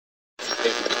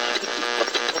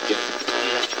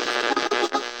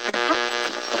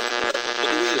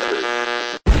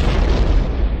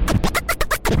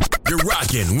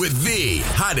rocking with the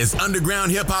hottest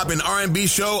underground hip-hop and R&B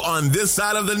show on this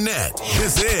side of the net.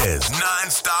 This is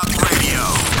NonStop Radio.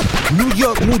 New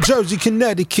York, New Jersey,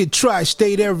 Connecticut,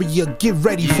 tri-state area, get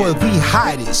ready for the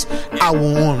hottest hour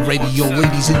on radio.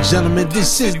 Ladies and gentlemen,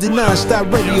 this is the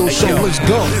NonStop Radio Show. Let's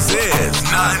go. This is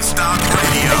NonStop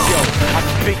Radio. Hey, yo, I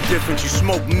speak different, you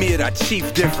smoke mid, I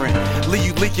chief different. Leave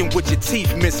you leaking with your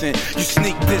teeth missing. You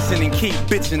sneak dissing and keep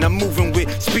bitching. I'm moving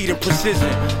with speed and precision.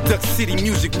 Duck City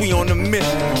music, we on a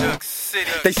mission. Duck City.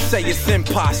 They say it's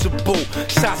impossible.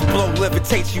 Shots blow,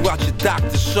 levitate you out your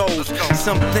doctor shows.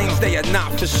 Some things they are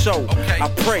not for show.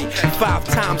 I pray 5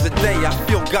 times a day. I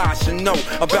feel God should know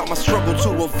about my struggle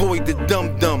to avoid the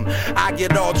dum-dum. I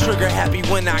get all trigger happy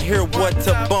when I hear what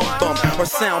to bum-bum or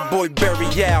soundboy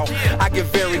Barry Al. I get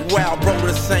very wild, bro,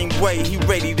 the same way. He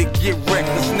ready to get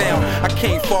reckless now. I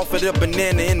can't fall for the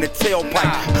banana in the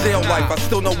tailpipe. Jail life, I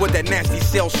still know what that nasty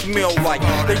cell smell like.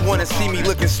 They wanna see me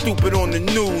looking stupid on the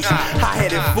news.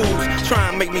 High-headed fools try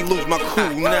and make me lose my cool.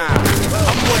 Nah,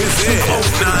 I'm way too old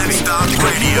for the beat.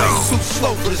 Radio. Too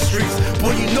slow for the streets.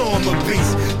 Boy, you know I'm a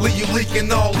beast. Leave you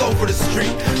leaking all over the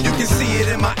street. You can see it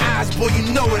in my eyes, boy,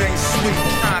 you know it ain't sweet.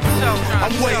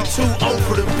 I'm way too old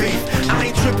for the beef. I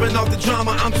ain't tripping off the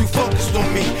drama, I'm too focused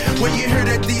on me. When you hear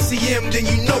that DCM, then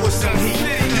you know it's some heat.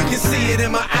 You can see it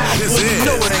in my eyes, boy, you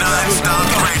know it ain't NonStop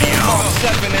Radio. Mark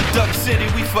 7 in Duck City,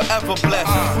 we forever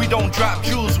blessed. We don't drop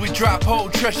jewels, we drop whole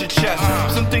treasure chests.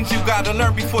 Some things you gotta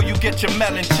learn before you get your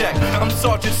melon check. I'm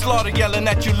Sergeant Slaughter yelling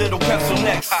at you little pencil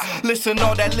necks. Listen,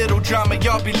 all that little drama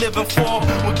y'all be living for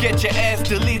will get your ass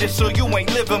deleted so you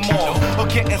ain't living more. Or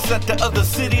getting sent to other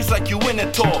cities like you in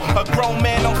a tour. A grown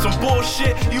man on some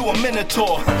bullshit, you a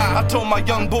minotaur. I told my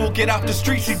young bull get out the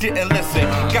streets, he didn't listen.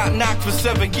 Got knocked for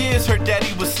 7 years, her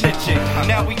daddy was snitching.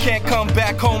 Now we can't come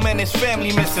back home and his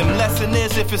family miss him. Lesson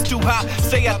is if it's too hot,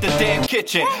 stay out the damn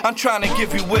kitchen. I'm trying to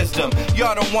give you wisdom,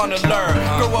 y'all don't wanna learn.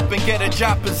 Grow up and get a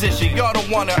job position, y'all don't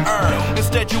wanna earn.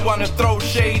 Instead you wanna throw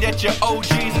shade at your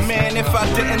OGs. Man, if I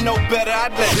didn't know better,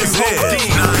 I'd let This you is OD.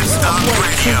 NonStop I'm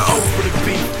way too Radio. old for the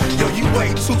beat. Yo, you way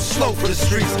too slow for the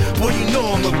streets. Boy, you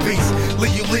know I'm a beast.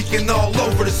 Leave you leaking all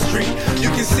over the street. You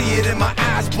can see it in my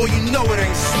eyes, boy, you know it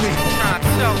ain't sweet.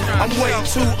 I'm way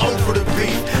too old for the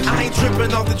beat. I ain't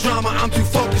tripping off the drama, I'm too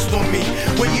focused on me.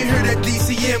 When you hear that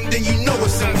DCM, then you know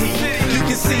it's some heat. You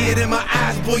can see it in my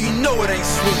eyes, boy, you know it ain't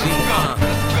sweet.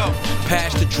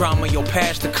 Past the drama, yo,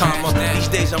 past the comma. These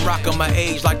days I'm rocking my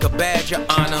age like a badge of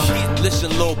honor. Listen,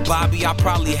 little Bobby, I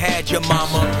probably had your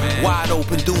mama wide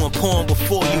open doing porn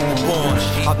before you were born.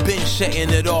 I've been setting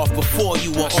it off before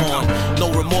you were on.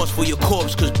 No remorse for your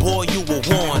corpse, cause boy, you were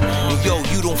warned. And yo,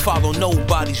 you don't follow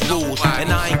nobody's rules.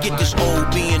 And I ain't get this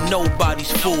old being nobody's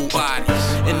fool.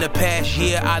 In the past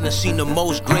year, I done seen the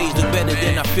most grades. Look better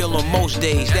than I feel on most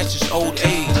days. That's just old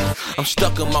age. I'm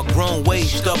stuck in my grown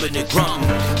ways, stubborn and grumpy.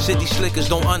 City slickers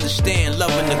don't understand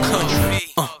loving the country.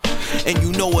 And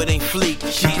you know it ain't fleek.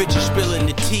 You bitches spilling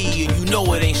the tea and you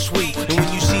know it ain't sweet. And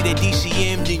when you see that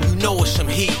DCM, then you know it's some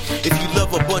heat. If you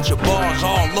love a bunch of bars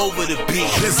all over the beat.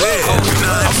 This is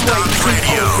NonStop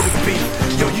Radio.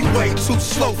 Yo, you way too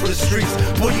slow for the streets.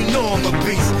 Boy, you know I'm a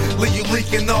beast. Leave you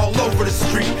leaking all over the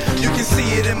street. You can see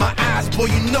it in my eyes, boy,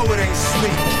 you know it ain't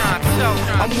sweet.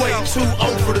 I'm way too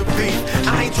old for the beat.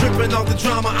 I ain't tripping off the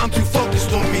drama, I'm too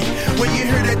focused on me. When you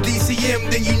hear that DCM,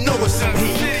 then you know it's some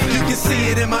heat. You can see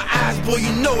it in my eyes, boy,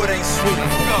 you know it ain't sweet.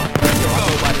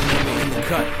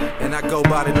 And I go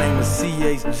by the name of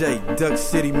CHJ, Duck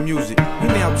City Music. You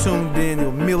now tuned in to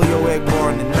Emilio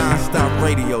Egbar and the NonStop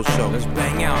Radio Show. Let's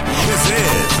bang out. This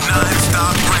is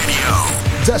NonStop Radio.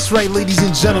 That's right, ladies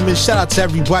and gentlemen. Shout out to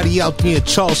everybody out there in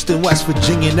Charleston, West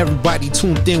Virginia, and everybody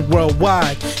tuned in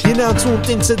worldwide. You're now tuned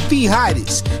in to the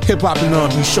hottest hip-hop and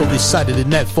R&B show this side of the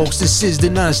net, folks. This is the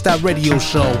NonStop Radio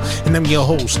Show, and I'm your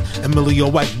host,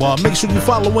 Emilio Egbar. Make sure you're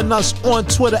following us on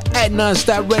Twitter at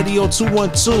NonStop Radio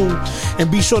 212, and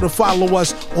be sure to follow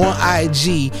us on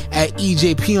IG at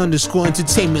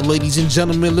EJP_entertainment, ladies and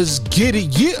gentlemen. Let's get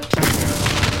it, yeah.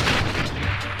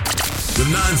 The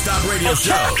NonStop Radio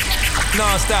Show.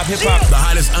 Non-stop hip-hop. The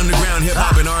hottest underground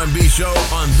hip-hop and R&B show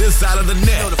on this side of the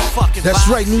net. That's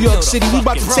right, New York City. We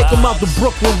about to take them out to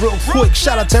Brooklyn real quick.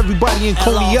 Shout out to everybody in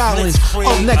Coney Island.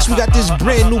 Up next, we got this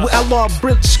brand new LR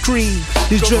Blitzkrieg.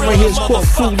 This joint right here is called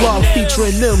Full Love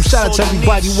featuring them. Shout out to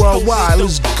everybody worldwide.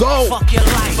 Let's go.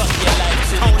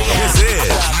 This is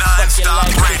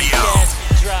NonStop Radio.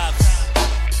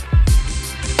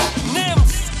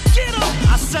 Nims, get 'em.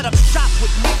 I said set up shop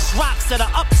with mixed rocks that are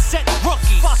upset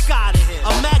rookies. Fuck out of here.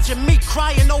 Imagine me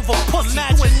crying over pussy.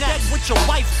 Imagine that with your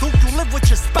wife, Duke. You live with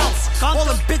your spouse. All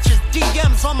them bitches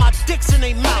DMs on my dicks in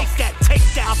they mouth. Take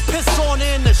that. I piss on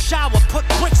her in the shower, put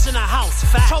bricks in the house.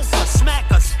 Fat. Choke her, smack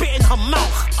her, spit in her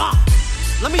mouth.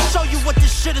 Let me show you what this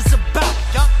shit is about.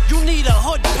 You need a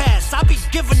hood pass, I be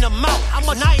giving them out. I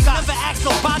ain't never asked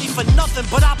nobody for nothing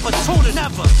but opportunity.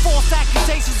 Never. False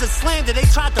accusations and slander, they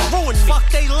tried to ruin me. Fuck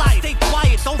they life, stay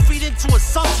quiet, don't feed into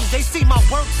assumptions. They see my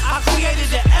work, I created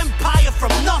an empire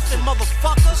from nothing,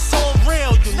 motherfucker. It's all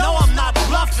real, you know I'm not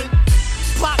bluffing.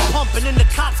 Block pumping and the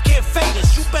cops can't fade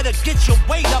us. You better get your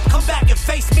weight up, come back and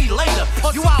face me later.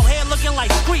 You out here looking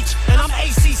like Screech, and I'm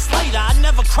AC Slater. I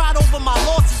never cried over my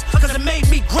losses, cause it made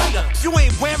me greater. You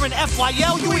ain't wearing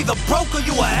FYL, you either broke or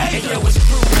you a hater. Hey, yo, it's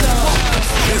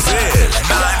this is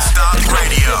NonStop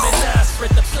Radio.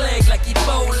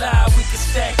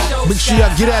 Make sure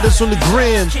y'all get at us on the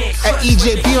gram at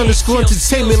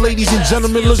EJP_entertainment, ladies and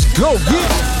gentlemen. Let's go,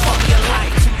 yeah.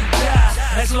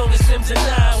 As long as Tim's and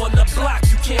I on the block,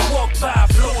 you can't walk by,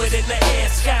 blow it in the air,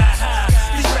 sky high.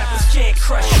 These rappers can't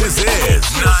crush it. This is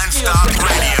NonStop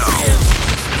Radio.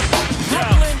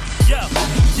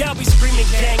 Y'all be screaming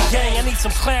gang, gang. I need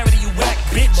some clarity, you whack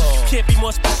bitch. You can't be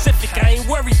more specific, I ain't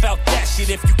worried about that shit.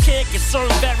 If you can't, concern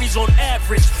varies on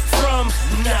average. From,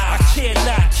 I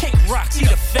cannot kick rocks,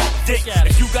 eat a fat dick.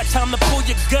 If you got time to pull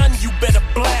your gun, you better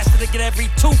blast it to get every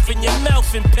tooth in your mouth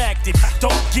impacted.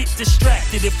 Don't get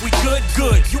distracted, if we good,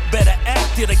 good. You better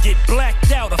act it or get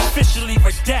blacked out, officially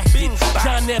redacted.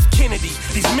 John F. Kennedy,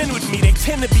 these men with me, they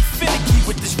tend to be finicky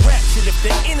with this rap shit. If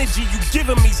the energy you give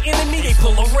them me's enemy, they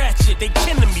pull a ratchet, they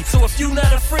kin to me. So if you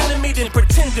not a friend of me, then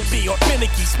pretend to be. Or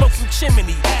finicky, smoke some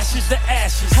chimney, ashes to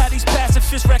ashes. How these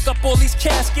pacifists rack up all these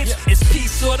caskets? It's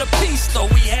peace or the peace, though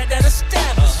we had that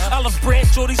established. Olive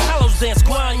branch, all these hollows dance,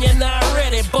 Guan, you're not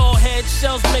ready. Ball head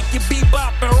shells make you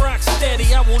bebop and rock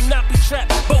steady. I will not be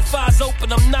trapped, both eyes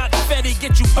open, I'm not fetty.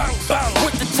 Get you bang, bang,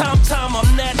 with the time,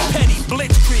 I'm that petty.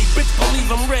 Blitzkrieg, bitch,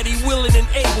 believe I'm ready, willing and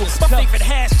able. My favorite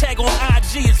hashtag on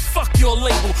IG is fuck your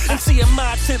label.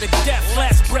 MCMI to the death,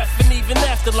 last breath, and even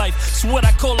afterlife. So what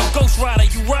I call a ghost rider,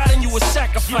 you riding, you a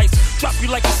sacrifice. Drop you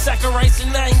like a sack of rice,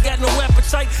 and I ain't got no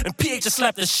appetite. And PH will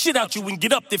slap the shit out you and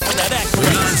get up there for that act.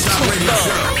 NonStop Radio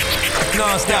Show.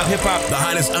 NonStop Hip Hop, the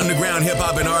hottest underground hip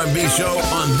hop and R&B show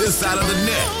on this side of the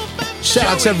net. Shout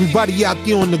out to everybody out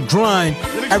there on the grind.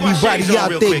 Everybody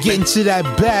out there getting to that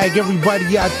bag.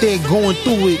 Everybody out there going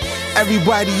through it.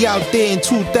 Everybody out there in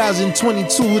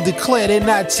 2022 who declare they're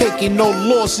not taking no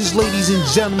losses, ladies and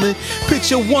gentlemen. Put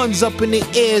your ones up in the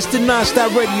air. It's the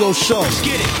NonStop Radio Show. Let's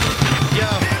get it.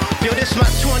 Yo, this my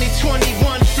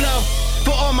 2021 flow.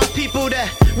 For all my people that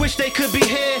wish they could be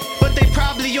here, but they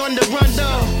probably on the run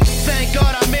though. Thank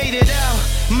God I made it out.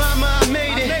 Mama, I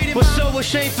made it. Was so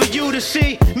ashamed for you to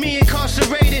see me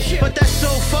incarcerated, but that's so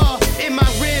far in my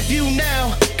rear view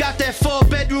now. Got that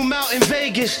 4-bedroom out in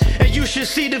Vegas, and you should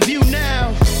see the view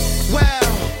now. Wow,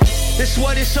 that's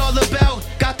what it's all about.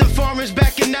 Got them farmers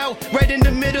backing out right in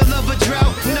the middle of a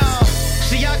drought. No,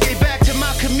 see I get back to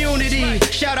my community.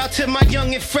 Shout out to my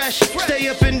young and fresh. Stay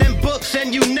up in them books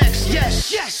and you next. Yes.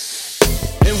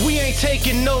 And we ain't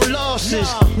taking no losses.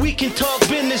 We can talk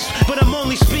business, but I'm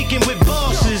only speaking with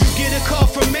bosses. Get a call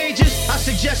from majors, I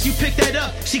suggest you pick that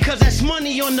up. See, cause that's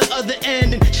money on the other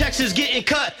end, and checks is getting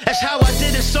cut. That's how I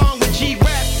did a song with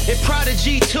G-Rap and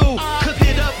Prodigy too. Cooked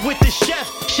it up with the chef.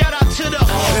 Shout out to the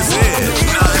This is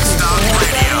NonStop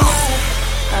Radio.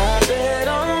 I bet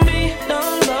on me,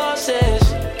 no losses.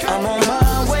 I'm on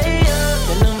my way up,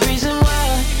 and the reason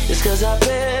why is cause I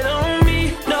bet on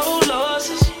me, no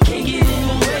losses. Can't get in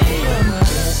the way of my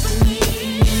destiny.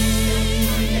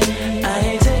 I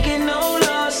ain't taking no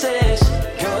losses.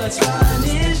 What's mine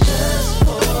is just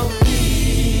for me.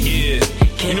 Yeah,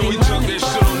 you know we took this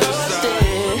shit on this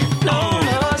side. No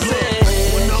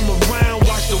losses. When I'm around,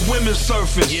 watch the women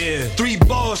surface. Yeah, 3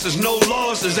 bosses, no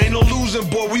losses. Ain't no losing,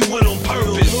 boy, we went on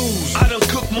purpose. I done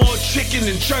cooked more chicken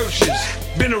than churches.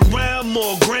 Been around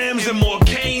more grams and more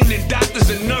cane than doctors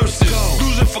and nurses.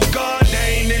 Losing for God,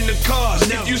 they ain't in the cars.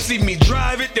 If you see me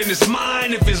drive it, then it's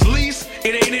mine. If it's leased,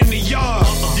 it ain't in the yard.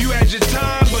 You had your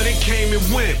time, but it came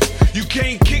and went. You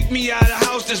can't kick me out of the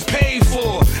house that's paid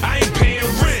for. I ain't paying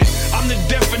rent. I'm the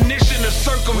definition of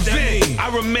circumvent. I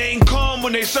remain calm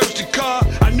when they search the car.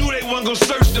 I knew they wasn't gonna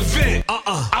search the vent.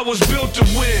 I was built to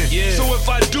win. So if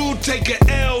I do take a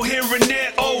L here and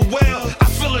there, oh well, I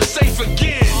feel safe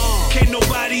again. Can't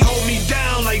nobody hold me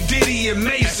down like Diddy and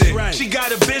Mason. She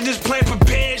got a business plan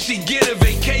prepared, she get a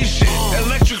vacation.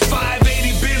 Electric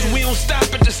 580 biz, we don't stop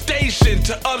at the station.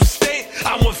 To upstate,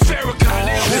 I want Farrakhan.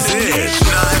 This is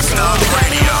NonStop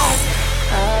Radio.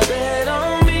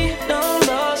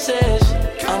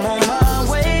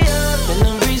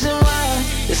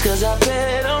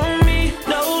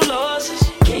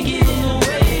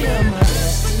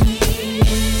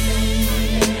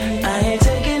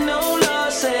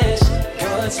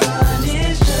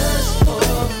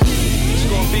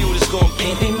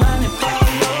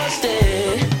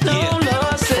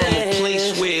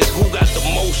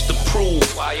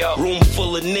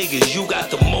 niggas, you got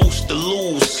the most to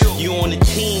lose. You on the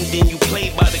team, then you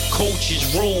play by the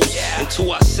coach's rules.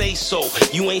 Until I say so,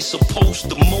 you ain't supposed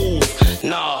to move.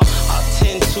 Nah, I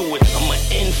tend to it, I'm an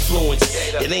influence.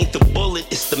 It ain't the bullet,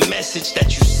 it's the message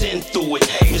that you send through it.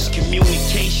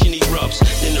 Miscommunication erupts,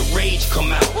 then the rage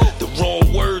come out. The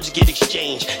wrong words get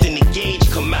exchanged, then the gauge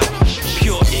come out.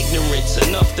 Pure ignorance,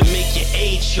 enough to make your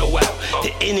age show out.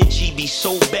 The energy be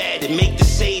so bad, it make the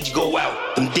sage go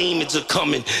out. Them demons are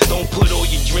coming, don't put all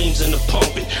your dreams in the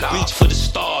pumping. Reach for the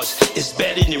stars, it's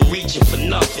better than reaching for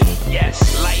nothing. Yes,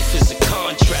 life is a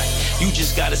contract, you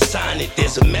just gotta sign it.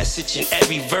 There's a message in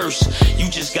every verse, you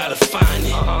just gotta find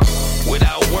it.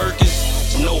 Without workers,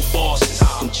 no bosses.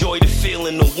 Enjoy the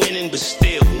feeling of winning, but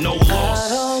still no loss. I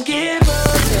don't give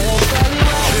up.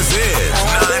 This is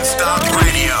NonStop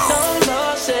Radio. No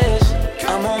losses.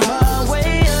 I'm on my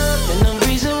way up, and the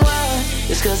reason why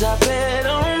is 'cause I bet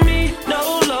on me.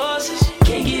 No losses.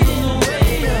 Can't get in the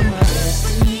way of my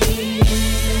destiny.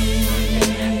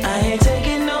 I ain't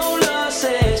taking no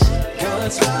losses.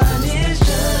 God's plan is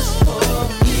just for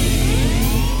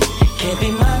me. Can't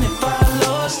be mine if I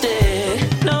lost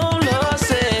it. No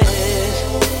losses.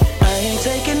 I ain't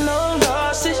taking no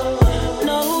losses. No,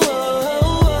 no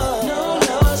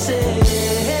losses.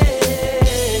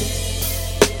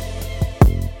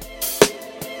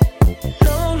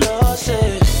 No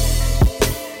losses.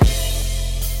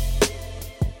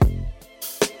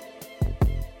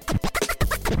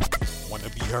 Want to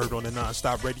be heard on the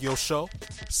NonStop Radio Show?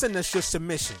 Send us your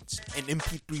submissions in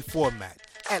MP3 format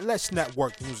at Let's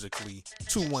Network Musically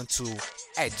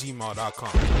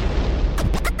 212@gmail.com.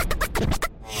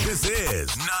 This is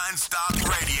NonStop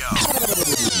Radio.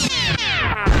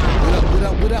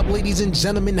 What up, ladies and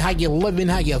gentlemen? How you living?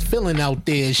 How you feeling out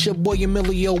there? It's your boy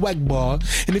Emilio Wegbar.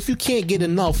 And if you can't get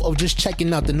enough of just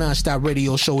checking out the NonStop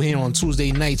Radio Show here on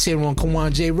Tuesday nights here on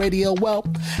Kawanje Radio, well,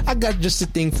 I got just a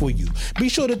thing for you. Be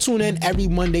sure to tune in every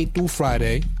Monday through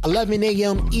Friday, 11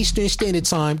 a.m. Eastern Standard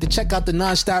Time, to check out the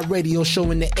NonStop Radio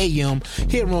Show in the AM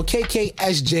here on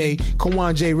KKSJ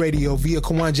Kawanje Radio via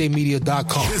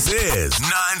KawanjeMedia.com. This is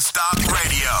NonStop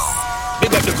Radio.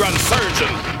 Big up the Grand Surgeon.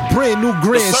 Brand new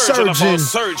Grand Surgeon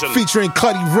Surgeon. featuring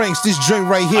Cuddy Ranks. This joint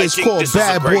right here is called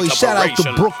Bad Boy. Shout out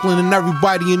to Brooklyn and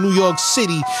everybody in New York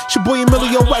City. It's your boy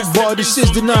Emilio Wegbar. This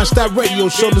is the NonStop Radio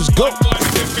Show. Let's go.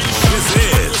 This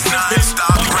is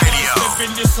NonStop Radio.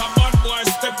 This a bad boy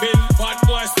stepping. Bad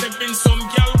boy stepping. Some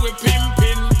gal we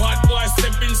pimping. Bad boy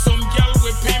stepping. Some gal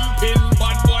we pimping.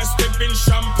 Bad boy stepping.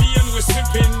 Champagne we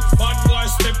sipping. Bad boy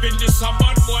stepping. This a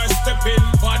bad boy stepping.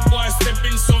 Bad boy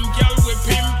stepping. Some gal we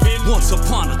pimping. Once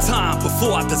upon a time,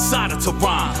 before I decided to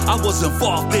rhyme, I was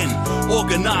involved in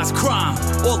organized crime.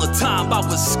 All the time I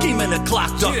was scheming to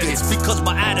clock duckets because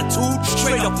my attitude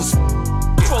straight up was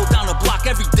roll down the block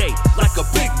every day like a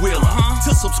big wheeler.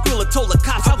 Till some squealer told the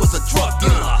cops I was a drug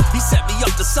dealer. He set me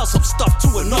up to sell some stuff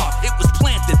to an art. It was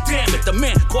planted, damn it, the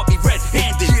man caught me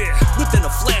red-handed. Within a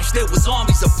flash, there was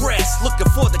armies of brass looking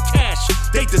for the cash.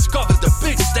 They discovered the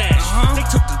big stash. They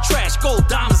took the trash, gold,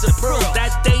 diamonds, and pearls.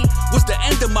 That day was the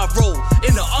end of my role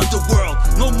in the underworld.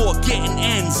 No more getting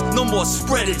ends, no more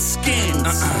spreading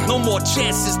skins, no more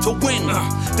chances to win.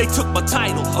 They took my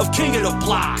title of king of the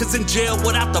block. 'Cause in jail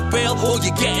without the bail, all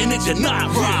you getting is you're not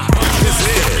right. This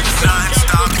is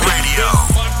NonStop Radio.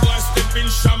 Bad boy stepping.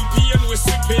 Champagne we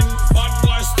sipping. Bad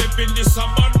boy stepping. This a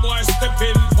bad boy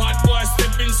stepping. Bad boy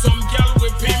stepping. Some gal we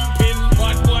pimping.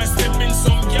 Bad boy stepping.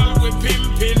 Some gal we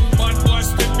pimping. Bad boy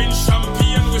stepping.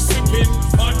 Champagne we sipping.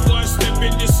 Bad boy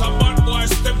stepping. This a bad boy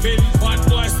stepping. Bad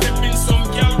boy stepping. Some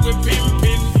gal we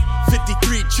pimping.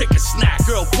 53 chicken snack,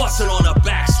 girl bustin' on her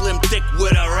back, slim thick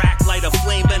with a rack, light a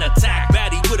flame and attack,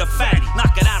 baddie with a fatty,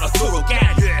 knock it out a thorough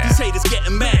gaddy. These haters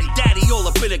getting mad, daddy all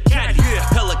up in a caddy.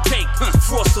 Hella cake,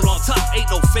 frosted on top, ain't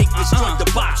no fake, bitch drunk the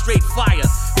box, straight fire,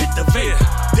 hit the vape,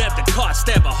 dab the card,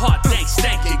 stab a heart, dank,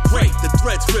 stank it great, the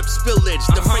threads rip spillage,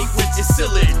 the fragrance is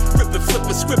silage, rip and flip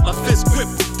and script, my fist grip,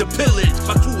 the pillage,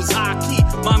 my crew is high key,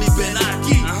 mommy Ben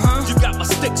Aki, you got my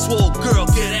stick swole, girl,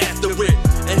 get after it,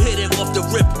 and hit it off the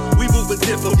rip, we moving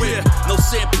different, no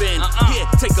simping, here,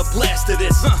 take a blast of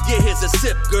this, yeah, here's a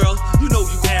sip, girl, you know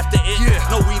you after it,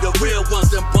 no, we the real ones,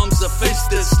 them bums are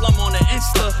fisters, slum on the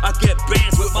Insta, I get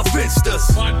bands with my vistas.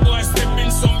 Bad boy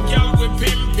stepping, some gal we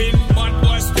pimping. Bad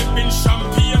boy stepping,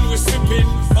 champagne we sipping.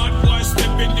 Bad boy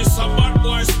stepping, this a bad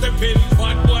boy stepping.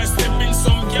 Bad boy stepping,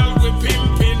 some gal we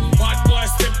pimping. Bad boy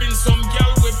stepping, some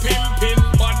gal we pimping.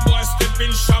 Bad boy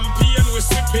stepping, champagne we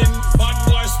sipping. Bad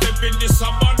boy stepping, this a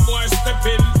bad boy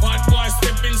stepping. Bad boy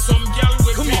stepping, some gal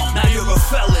we pimping. Come on, now you're a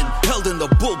felon, held in the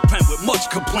bullpen with much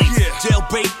complaints.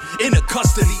 Jailbait in the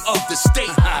custody of the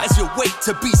state. As you wait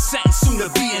to be sentenced, soon to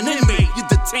be an inmate, you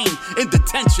detain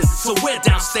so we're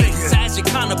downstate. So as you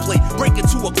contemplate, break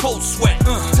into a cold sweat.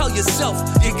 Tell yourself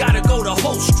you gotta go the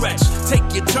whole stretch. Take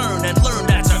your turn and learn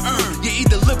that to earn. You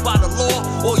either live by the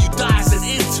law or you die as an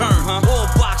intern. All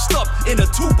boxed up in a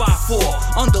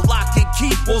 2x4. Under lock and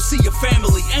key, won't see your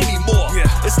family anymore.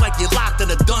 It's like you're locked in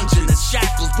a dungeon in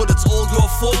shackles, but it's all your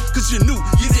fault, cause you knew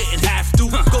you didn't have to.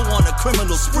 Go on a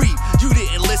criminal spree, you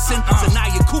didn't listen. So now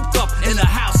you're cooped up in a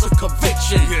house of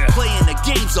conviction. Playing the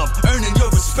games of earning your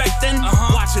respect and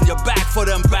watching your back for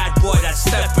them bad boy that's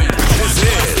stepping. This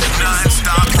is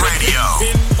NonStop Radio.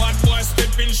 Bad boy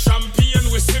stepping, champagne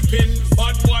we sipping.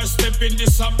 Bad boy stepping,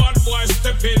 this a bad boy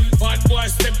stepping. Bad boy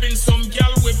stepping, some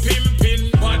gal we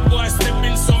pimping. Bad boy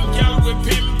stepping, some gal we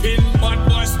pimping. Bad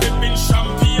boy stepping,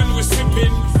 champagne we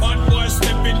sipping. Bad boy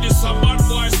stepping, this a bad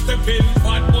boy stepping.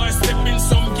 Bad boy stepping,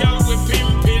 some gal we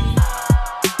pimping.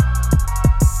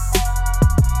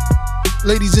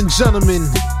 Ladies and gentlemen,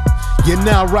 you're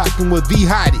now rocking with the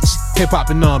hottest hip-hop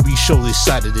and R&B show this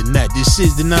side of the net. This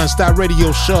is the NonStop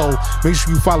Radio Show. Make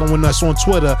sure you're following us on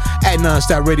Twitter at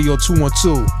NonStop Radio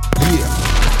 212.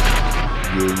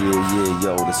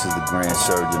 Yo, this is the Grand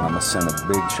Surgeon. I'ma send a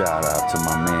big shout out to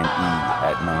my man E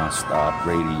at NonStop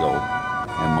Radio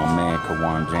and my man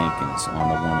Kawan Jenkins on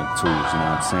the 1 and 2s, you know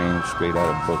what I'm saying? Straight out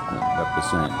of Brooklyn,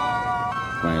 represent.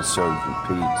 Grand Surgeon,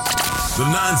 peace. The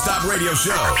NonStop Radio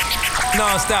Show.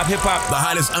 NonStop hip hop. The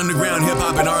hottest underground hip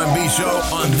hop and R&B show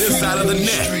on this side of the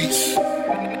net.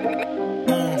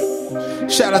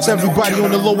 Shout out to everybody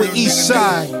on the Lower East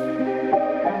Side.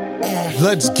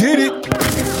 Let's get it.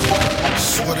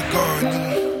 Swear to God,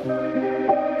 nigga.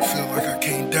 Feel like I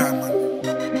can't die, man.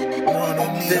 Run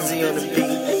on me. Dizzy on the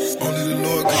beat. Only the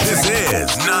Lord can. This is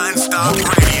NonStop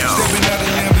Radio. Stepping out of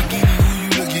Lamborghini, who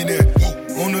you looking at?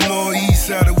 On the Lower East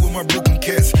Side with my Brooklyn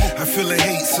cats. I feel the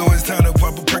hate, so it's time to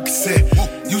pop a Percocet.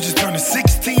 You just turned a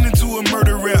 16 into a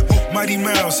murder rap. Mighty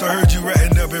Mouse, I heard you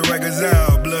ratting up at Rikers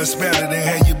Isle. Blood spattered and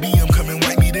had your BM come and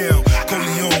wipe me down.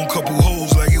 Coleon, couple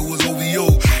hoes like it was OVO.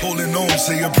 Holding on,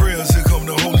 say a prayer, here come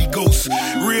the Holy Ghost.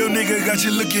 Real nigga got you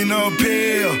looking all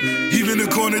pale. Even the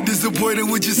corner disappointed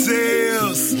with your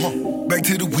sales. Back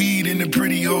to the weed and the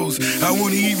pretty hoes. I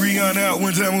wanna eat Rihanna out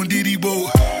one time on Diddy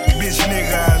boat. Bitch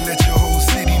nigga, I let your whole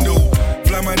city know.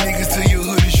 Fly my niggas to your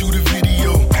hood and shoot a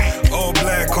video. All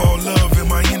black, all love in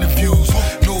my interviews.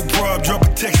 No prob, drop a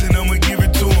text and I'ma give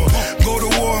it to him. Go to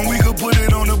war and we could put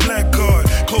it on a black card.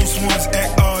 Close ones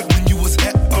act odd when you was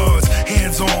at odds.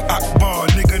 Hands on Akbar,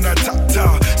 nigga not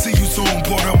top. See you soon,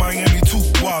 Port of Miami too,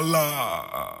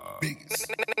 voila.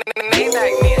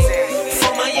 Maybach music.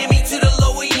 From Miami to the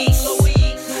Lower East.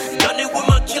 Done it with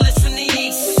my killers from the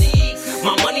East.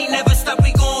 My money never stop,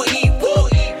 we gon' eat.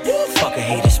 Fuck a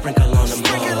hater, sprinkle on them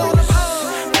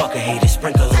hoes. Fuck a hater,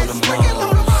 sprinkle on them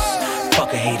hoes.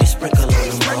 Fuck a hater, sprinkle on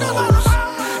them hoes.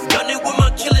 Done it with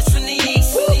my killers from the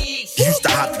East. Used to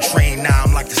hop the train, now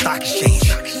I'm like the stock exchange.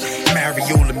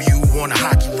 Mario Lemieux on a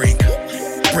hockey rink.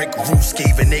 Brick roofs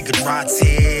gave a nigga dry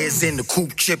tears. In the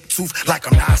coupe, chip tooth like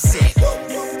I'm not sick.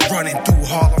 Running through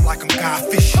Harlem like I'm Guy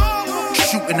Fisher.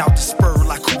 Shooting out the spur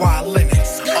like Kawhi Leonard.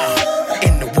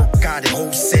 In the work, got it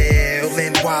wholesale.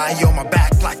 NY on my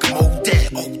back like I'm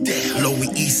Odell.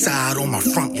 Lower East Side on my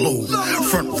front load.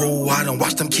 Front row, I done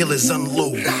watch them killers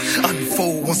unload.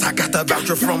 Unfold once I got the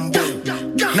voucher from Bo.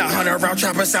 Now 100 round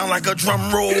chopper sound like a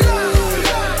drum roll.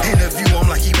 Interview, I'm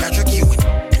like he Patrick Ewing.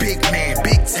 Big man,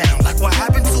 big town, like what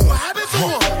happened to him?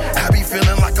 I be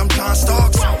feeling like I'm John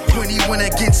Starks. When he went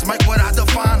against Mike, what I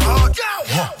define hard.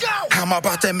 How am I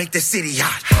about to make the city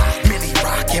hot? Millie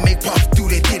rock and make puff through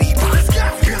the ditty box.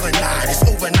 Feeling night, it's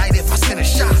overnight if I send a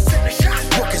shot.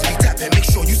 Workers be tapping, make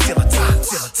sure you still a top.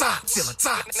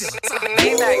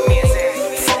 Maybach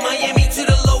music. From Miami to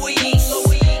the Lower East.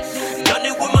 Done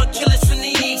it with my killers from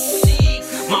the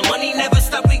East. My money never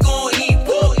stop, we gon' eat.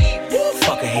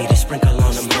 Fuck a hater, sprinkle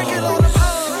on them hoes.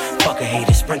 Fuck a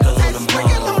hater, sprinkle on them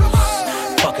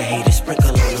hoes. Fuck a hater, sprinkle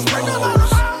on them hoes.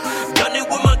 Done it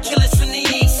with my killers from the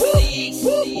East.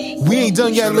 We ain't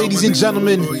done yet, ladies and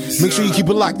gentlemen. Make sure you keep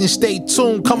it locked and stay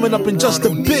tuned. Coming up in just a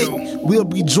bit, we'll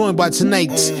be joined by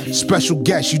tonight's special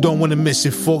guest. You don't want to miss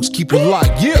it, folks. Keep it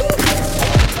locked. Yeah.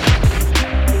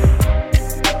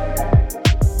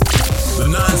 The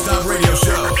NonStop Radio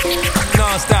Show.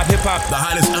 NonStop hip hop. The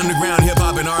hottest underground hip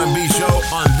hop and R&B show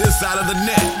on this side of the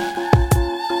net.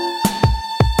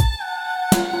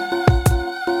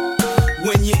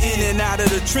 When you're in and out of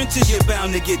the trenches, you're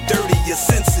bound to get dirty. Your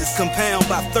senses compound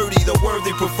by 30. The word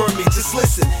they prefer me, just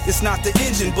listen. It's not the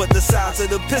engine, but the size of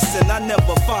the piston. I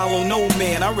never follow no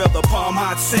man, I rather palm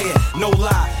hot sand. No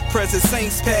lie, present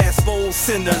saints pass, old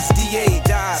sinners. DA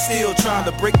died, still trying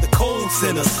to break the codes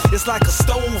in us. It's like a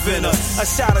stove in us. A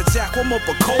shot of Jack, warm up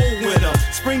a cold winter.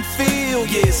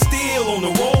 Springfield, yeah, it's still on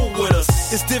the road with us.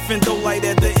 It's different though, light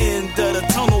at the end of the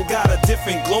tunnel got a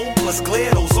different glow. Plus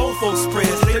glare, those old folks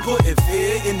spreads. They putting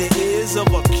fear in the ears of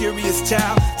a curious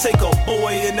child. Take a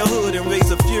boy in the hood and raise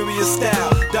a furious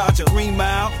style. Dodge a green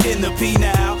mile in the P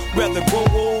now. Rather grow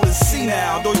old and see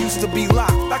now. Don't used to be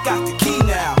locked, I got the key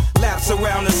now. Laps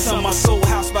around the sun, my soul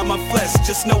housed by my flesh.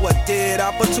 Just know a dead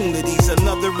opportunity's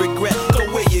another regret. Go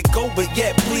where you go, but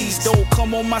yet please don't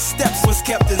come on my steps. Was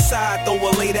kept inside, though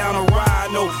I lay down a ride.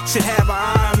 No, should have an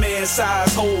Iron Man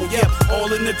size hole. Yep,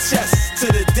 all in the chest to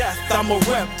the death. I'm a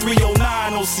rep 309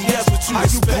 OCS. What you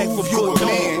expect from you a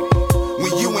man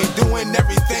when you ain't doing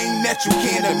everything that you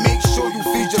can to make sure you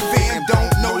feed your fam?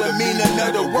 Don't know the meaning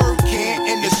of the word can,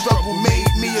 and the struggle made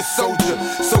me a soldier.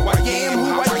 So I am who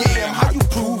I am. How you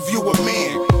prove you a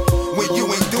man when you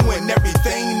ain't doing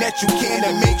everything that you can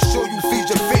to make sure you feed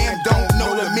your fam? Don't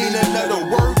know the meaning of the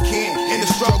word can, and the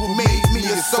struggle made me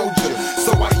a soldier.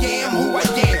 So I am who I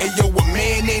am. And yo, a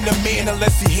man ain't a man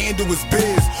unless he handle his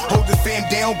biz. Hold the fam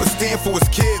down but stand for his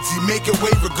kids. He make it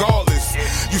way regardless.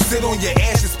 You sit on your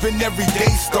ass and spend every day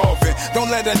starving.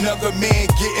 Don't let another man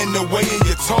get in the way of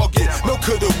your target. No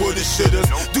coulda, woulda, shoulda.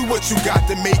 Do what you got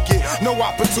to make it. No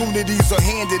opportunities are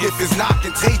handed. If it's not,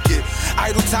 then take it.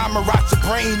 Idle time and rot your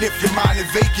brain if your mind is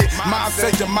vacant. Mind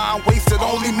said your mind wasted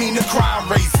only mean the crime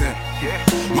raising.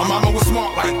 My mama was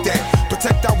smart like that.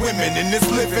 Protect our women in this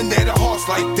living, they're the hearts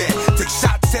like that. Take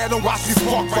shots at them, watch me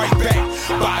spark right back.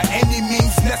 By any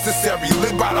means necessary,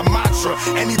 live by the mantra.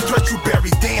 Any threat you bury,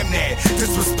 damn that.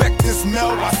 Disrespect this mel,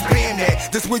 I span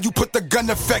that. This where you put the gun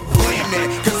effect, blam that.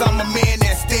 Cause I'm a man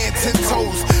that stand 10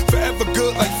 toes. Forever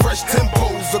good like fresh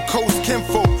tempos. A coast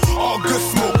kinfolk, all good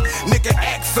smoke. Nigga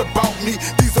acts about me,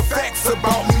 these are facts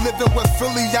about me. Living West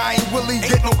Philly, I ain't really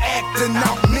get no acting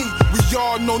out me. We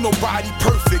all know nobody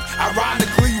perfect.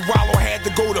 Ironically, Wallow had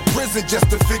to go to prison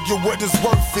just to figure what his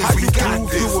worth is. How you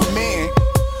prove you a man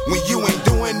when you ain't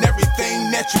doing everything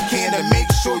that you can to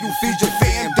make sure you feed your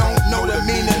fam? Don't know the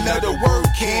meaning of the word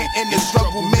can, and the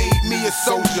struggle made me a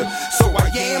soldier. So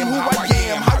I am who I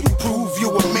am. How you prove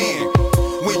you a man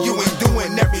when you ain't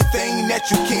doing everything that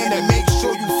you can to make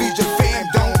sure you feed your fam?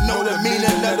 Don't know the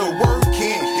meaning of the word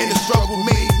can, and the struggle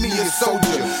made me a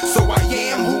soldier. So I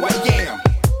am who I am.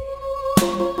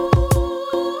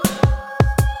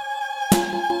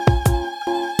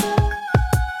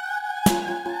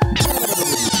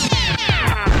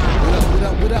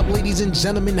 Ladies and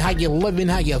gentlemen, how you living,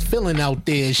 how you feeling out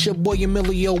there? It's your boy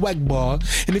Emilio Wegbar,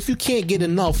 and if you can't get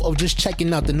enough of just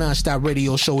checking out the NonStop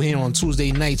Radio Show here on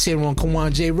Tuesday nights here on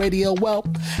Kawan J Radio, well,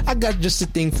 I got just a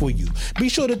thing for you. Be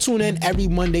sure to tune in every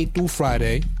Monday through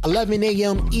Friday, 11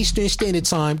 a.m. Eastern Standard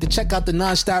Time, to check out the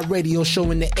NonStop Radio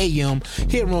Show in the AM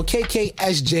here on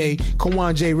KKSJ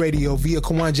Kawan J Radio via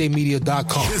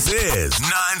KawanJmedia.com. This is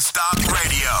NonStop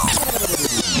Radio.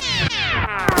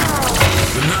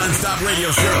 The NonStop Radio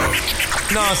Show.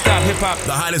 NonStop Hip Hop.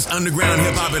 The hottest underground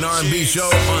hip hop and R&B show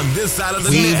on this side of the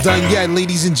We net. ain't done yet,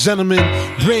 ladies and gentlemen.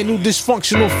 Brand new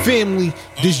dysfunctional family.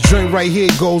 This joint right here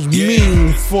goes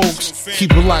mean, folks.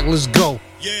 Keep it locked, let's go.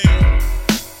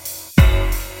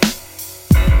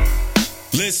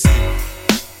 Listen,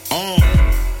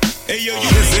 hey yo, you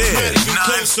this is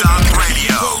NonStop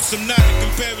Radio. I'm not a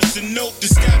comparison note.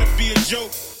 This gotta be a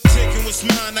joke. Taking what's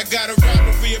mine, I got a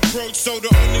robbery approach. So the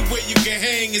only way you can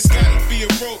hang is gotta be a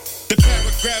rope. The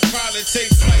paragraph pilot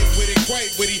takes flight with it,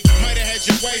 quite witty. Might have had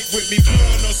your wife with me,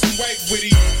 blowing on some white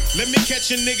witty. Let me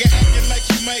catch a nigga acting like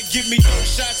you might give me those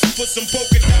shots and put some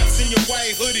polka dots in your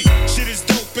white hoodie. Shit is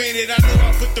dope, ain't it? I know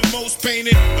I put the most pain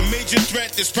in. A major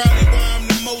threat, that's probably why I'm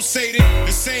the most hated.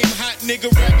 The same hot nigga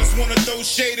rappers wanna throw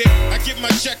shaded. I get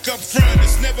my check up front,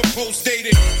 it's never post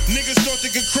dated. Niggas thought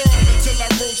they could crawl until I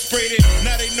road sprayed it.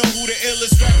 Now they know who the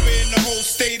illest rapper in the whole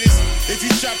state is. If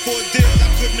you shot for a deal, I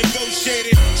could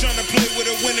negotiate it. Tryna play with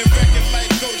a winning record like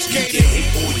Coach K. You can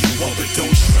hate all you want, but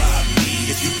don't try me.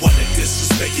 If you wanna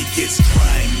disrespect, it gets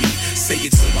grimy. Say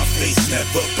it to my face,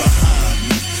 never behind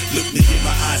me. Look me in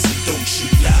my eyes and don't you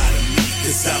lie to me.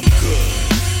 Cause I'm good,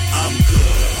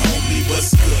 homie,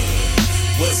 what's good?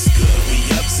 What's good? We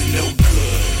up to no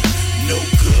good, no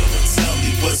good. Tell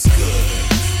me what's good,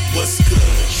 what's good?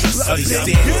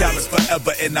 Understand dollars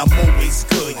forever and I'm always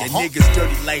good. Your niggas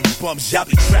dirty like bums, y'all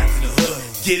be trapped in the hood.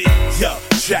 Get it? Yo,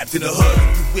 trapped in the hood.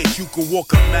 You wish you could walk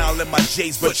a mile in my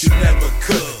J's, but you never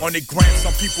could. On the gram,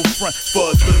 some people front for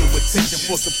a little attention,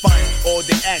 falsifying all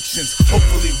their actions,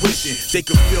 hopefully wishing they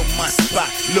could feel my spot.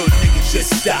 Little nigga,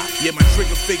 just stop. Yeah, my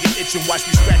trigger figure itching, watch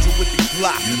me scratch it with the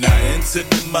Glock. You're not into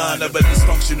the mind of a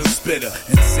dysfunctional spitter.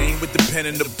 Insane with the pen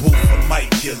in the booth, a mic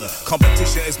killer.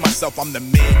 Competition is myself, I'm the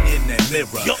man in that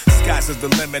mirror. Skies is the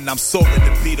limit, I'm soaring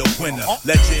to be the winner.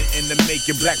 Legend in the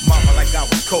making, black mama like I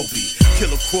was Kobe.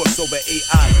 Kill a crossover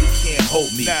AI, you can't hold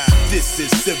me. This is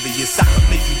serious, I can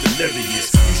make you delirious.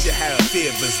 You should have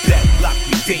favors that block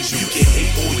me dangerous. You can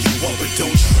hate all you want, but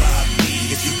don't try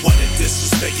me. If you wanna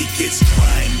disrespect, it gets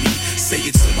grimy. Say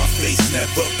it to my face,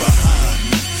 never behind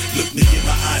me. Look me in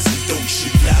my eyes and don't you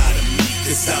lie to me.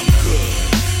 Cause I'm good,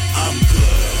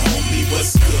 homie,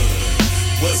 what's good?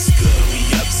 What's good? We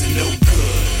up to no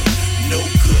good, no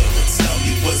good. Well, tell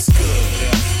me what's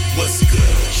good, what's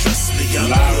good? Trust me, I'm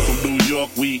live good. from New York,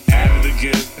 we at it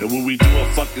again. And when we do a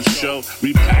fucking show,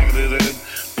 we pack it in.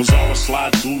 Bizarre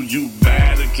slide through, you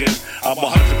mad again. I'm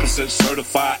 100%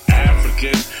 certified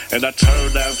African. And I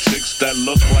turn down chicks that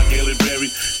look like Haley Berry.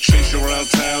 Chase you around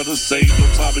town and say no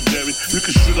Tom and Jerry. You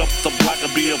can shoot up the block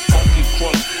and be a fucking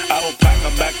crook. I don't pack a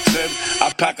Mac 10,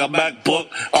 I pack a MacBook.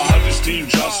 100 Steve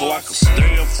Jobs so I can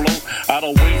stay afloat. I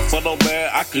don't wait for no man,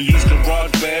 I can use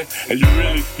GarageBand. And you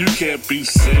can't be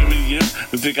serious.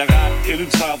 You think I got any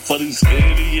time for these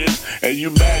idiots? And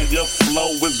you mad your flow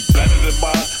is better than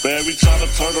mine. But every time I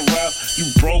turn around, you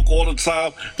broke all the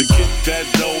time. To get that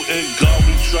dough in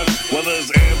garbage truck, whether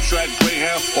it's Amtrak,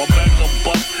 Greyhound, or back a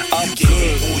bus, I'm you can good.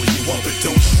 Hate all you want, but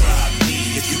don't try me.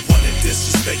 If you wanna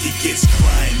disrespect, it gets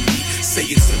grimy. Say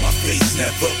it to my face,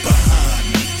 never behind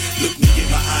me. Look me in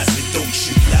my eyes and don't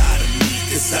you lie to me.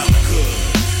 Cause I'm good,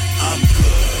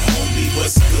 homie,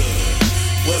 what's good?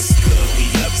 What's good? We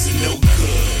up to no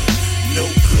good, no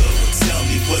good. Well, tell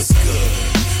me what's good,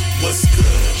 what's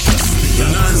good? Trust me, The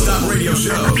I'm NonStop good. Radio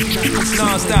Show.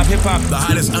 NonStop hip hop. The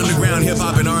hottest underground hip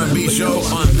hop and R&B show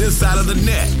on this side of the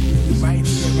net. Right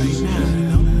here, right now, you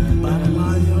know? Bottom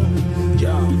line, yo.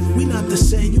 We not the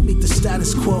same, you meet the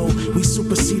status quo. We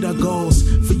supersede our goals.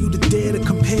 For you to dare to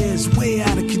compare is way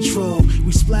out of control.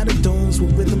 We splatter domes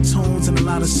with rhythm tones and a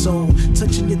lot of soul.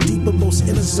 Touching your deeper, most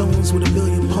inner zones with a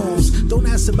million poems. Don't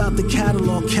ask about the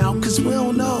catalog count, cause we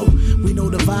don't know. We know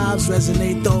the vibes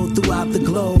resonate though throughout the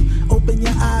globe. Open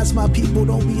your eyes, my people,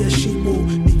 don't be a sheeple.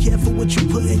 Be careful what you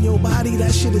put in your body,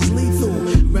 that shit is lethal.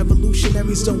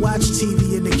 Revolutionaries don't watch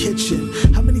TV in the kitchen.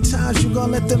 How many times you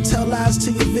gonna let them tell lies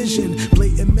to your vision?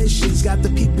 Blatant missions got the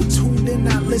people tuned in,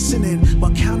 not listening.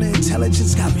 While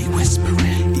counterintelligence got me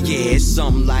whispering. Yeah, it's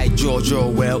something like George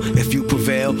Orwell. If you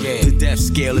prevail, the death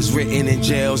scale is written in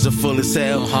jails are full as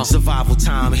hell. Survival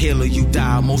time, healer, you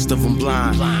die, most of them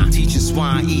blind. Teaching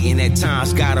swine, eating at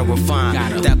times, gotta refine.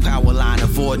 That power line,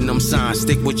 avoiding them signs,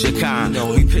 stick with your kind.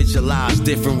 We picture lives,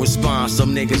 different response,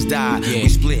 some niggas die. We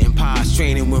splitting pies,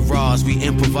 training with rods, we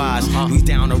improvise. We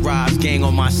down the rise, gang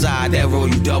on my side, that roll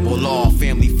you double law.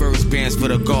 Family first, bands for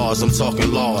the guards, I'm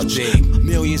talking large.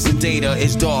 Millions of data,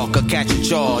 it's dark, I catch a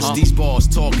charge. These bars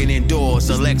talking indoors,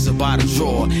 Alexa by the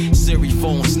drawer. Siri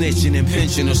phone snitching and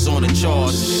pinching us on the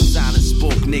charge. Silent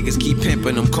spoke, niggas keep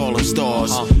pimping them, call them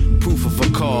stars. Proof of a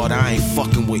card, I ain't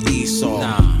fucking with Esau.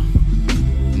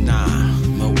 Nah,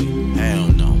 no, hell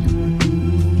no.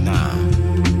 Nah.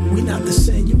 We not the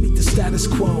same, you meet the status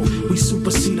quo. We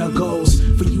supersede our goals.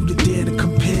 For you to dare to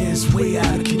compare is way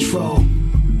out of control.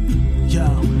 Yo,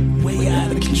 way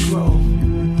out of control.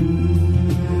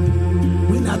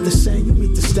 We not the same, you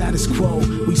meet the status quo.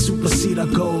 We supersede our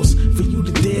goals. For you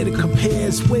to dare to compare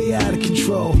is way out of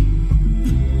control.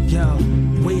 Yo,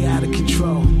 way out of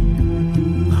control.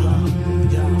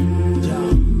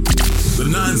 The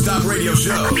NonStop Radio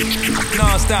Show.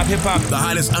 NonStop hip hop. The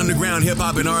hottest underground hip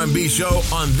hop and R&B show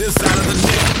on this side of the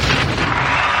net.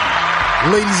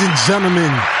 Ladies and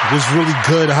gentlemen, what's really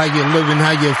good? How you living?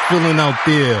 How you feeling out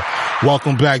there?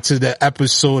 Welcome back to the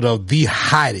episode of the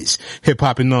hottest hip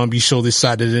hop and R&B show this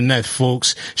side of the net,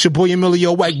 folks. It's your boy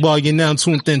Emilio Whiteball. You're now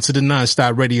tuned into the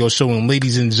NonStop Radio Show, and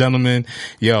ladies and gentlemen,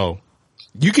 yo,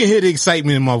 you can hear the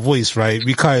excitement in my voice, right?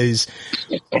 Because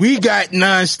we got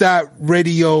NonStop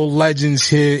Radio legends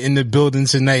here in the building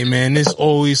tonight, man. It's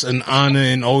always an honor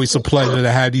and always a pleasure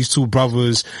to have these two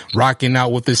brothers rocking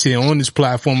out with us here on this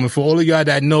platform. And for all of y'all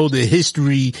that know the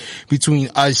history between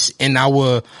us and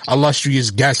our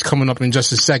illustrious guests coming up in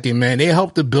just a second, man, they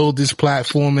helped to build this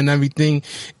platform and everything.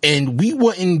 And we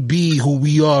wouldn't be who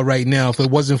we are right now if it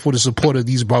wasn't for the support of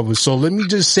these brothers. So let me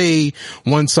just say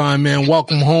one time, man,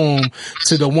 welcome home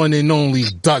to the one and only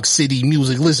Duck City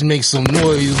Music. Let's make some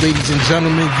noise, ladies and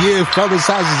gentlemen. Yeah, fellas,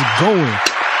 how's it going?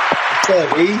 Yo,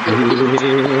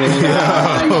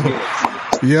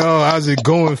 how's it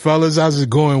going, fellas? How's it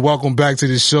going? Welcome back to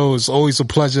the show. It's always a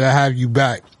pleasure to have you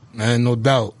back, man. No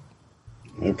doubt.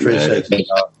 I appreciate it.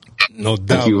 No doubt.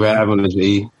 Thank you for having us,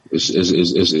 E.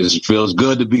 It feels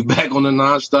good to be back on the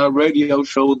NonStop radio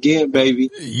show again, baby.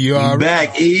 You are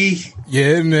back, E.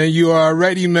 Yeah, man, you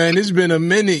already, man. It's been a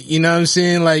minute, you know what I'm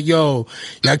saying? Like, yo,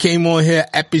 y'all came on here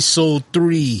episode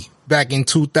 3 back in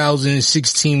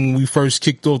 2016 when we first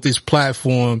kicked off this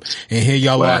platform, and here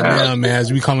y'all are now, man,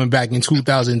 as we coming back in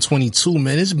 2022,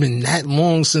 man. It's been that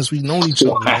long since we've known each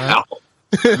other, man.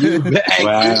 You back.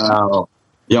 Wow.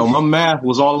 Yo, my math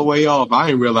was all the way off. I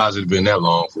didn't realize it'd been that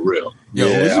long, for real. Yo,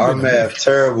 yeah, our math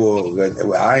terrible.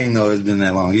 I didn't know it's been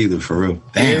that long either, for real.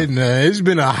 Damn. Yeah, nah, it's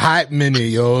been a hot minute,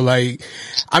 yo. Like,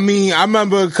 I mean, I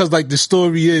remember because, like, the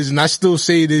story is, and I still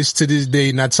say this to this day,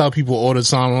 and I tell people all the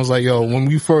time, I was like, yo, when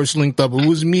we first linked up, it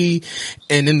was me,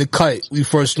 and in the cut, we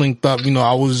first linked up, you know,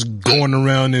 I was going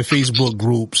around in Facebook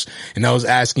groups, and I was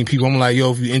asking people, I'm like,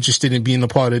 yo, if you're interested in being a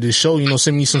part of this show, you know,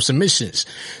 send me some submissions.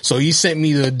 So he sent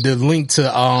me the link to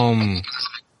the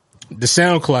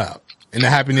SoundCloud. And I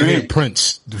happened to hear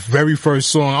Prince, the very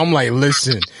first song. I'm like,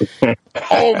 listen,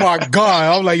 oh my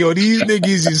God. I'm like, yo, these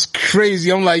niggas is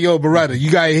crazy. I'm like, yo, Beretta, you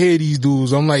gotta hear these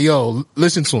dudes. I'm like, yo,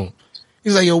 listen to them.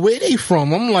 He's like, yo, where they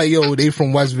from? I'm like, yo, they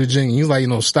from West Virginia. He's like, you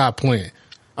know, stop playing.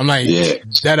 I'm like,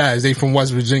 that ass, they from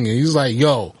West Virginia. He's like,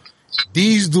 yo,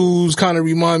 these dudes kind of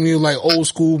remind me of like old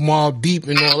school Mobb Deep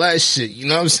and all that shit. You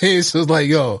know what I'm saying? So it's like,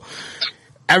 yo,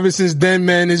 ever since then,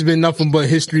 man, it's been nothing but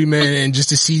history, man. And just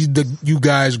to see you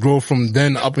guys grow from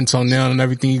then up until now and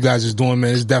everything you guys is doing,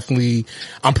 man, it's definitely,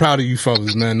 I'm proud of you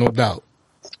fellas, man, no doubt.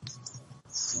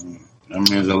 I mean,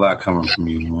 there's a lot coming from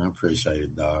you, man. I appreciate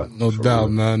it, dog. No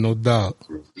doubt, man, no doubt.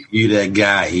 You that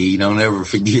guy, E. Don't ever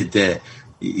forget that.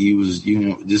 He was, you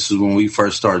know, this is when we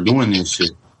first started doing this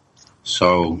shit.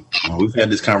 So we've had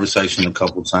this conversation a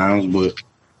couple times, but,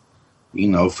 you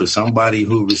know, for somebody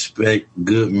who respect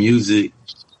good music,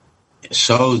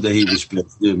 shows that he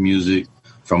respects good music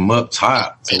from up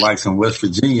top to like some West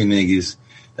Virginia niggas.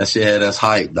 That shit had us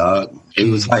hyped, dog.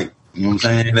 It was hype. You know what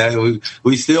I'm saying? That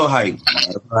we still hype.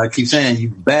 I keep saying, you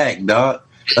back, dog.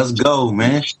 Let's go,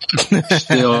 man.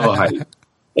 Still hype.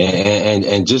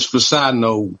 And just for side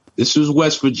note, this is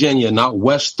West Virginia, not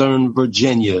Western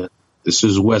Virginia. This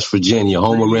is West Virginia.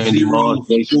 Home of Randy Moss,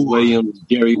 Jason Williams,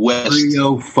 Gary West.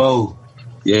 304.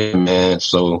 Yeah, man.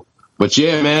 So, but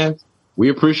yeah, man. We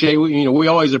appreciate, you know, we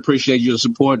always appreciate your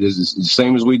support. It's the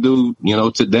same as we do, you know,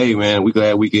 today, man. We're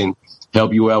glad we can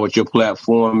help you out with your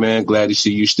platform, man. Glad to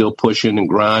see you still pushing and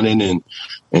grinding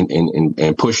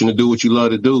and pushing to do what you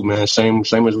love to do, man. Same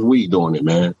as we doing it,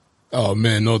 man. Oh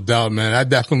man, no doubt, man. That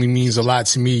definitely means a lot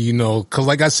to me, you know, cause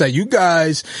like I said, you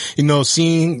guys, you know,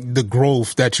 seeing the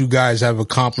growth that you guys have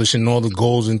accomplished and all the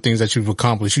goals and things that you've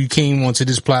accomplished. You came onto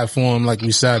this platform, like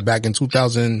we said, back in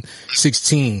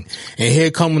 2016, and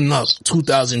here coming up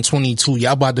 2022,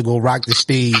 y'all about to go rock the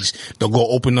stage. They'll go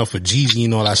open up for Jeezy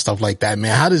and all that stuff like that,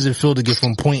 man. How does it feel to get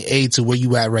from point A to where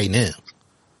you at right now?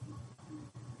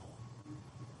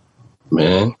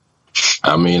 Man,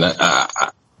 I mean,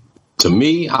 to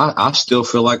me, I still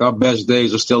feel like our best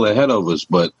days are still ahead of us.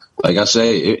 But like I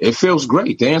say, it feels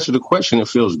great. To answer the question, it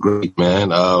feels great, man.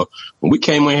 When we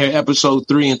came in here, episode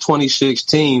 3 in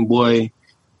 2016, boy,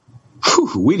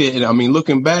 we didn't, I mean,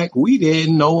 looking back, we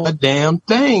didn't know a damn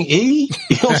thing, E.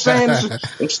 You know what I'm saying?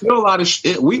 It's still a lot of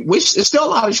shit. It's still a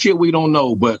lot of shit we don't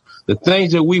know. But the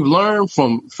things that we've learned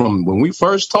from when we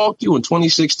first talked to you in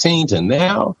 2016 to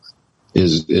now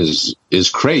is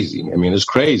crazy. I mean, it's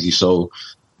crazy. So,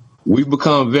 we've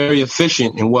become very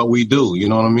efficient in what we do. You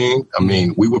know what I mean? I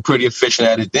mean, we were pretty efficient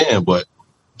at it then, but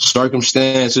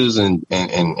circumstances and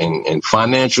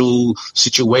financial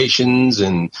situations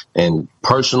and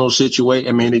personal situations,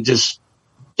 I mean,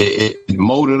 it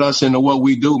molded us into what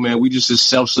we do, man. We just a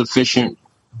self-sufficient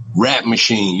rap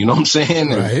machine. You know what I'm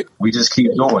saying? And right. We just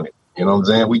keep doing it. You know what I'm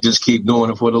saying? We just keep doing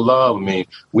it for the love. I mean,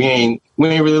 we ain't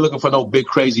really looking for no big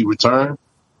crazy return.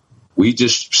 We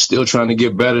just still trying to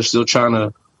get better,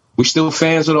 we still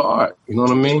fans of the art. You know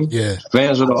what I mean? Yeah.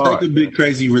 Fans of the art. Take a big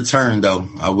crazy return, though.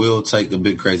 I will take a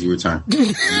big crazy return.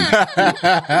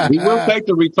 We will take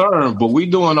the return, but we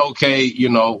doing okay. You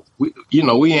know,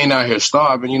 we ain't out here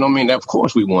starving. You know what I mean? Of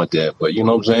course we want that, but you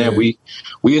know what I'm saying? Yeah.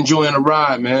 We enjoying the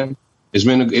ride, man. It's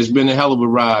been a hell of a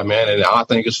ride, man, and I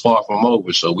think it's far from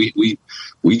over. So we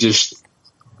just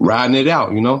riding it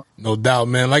out, you know? No doubt,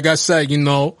 man. Like I said, you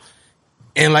know,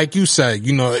 And like you said,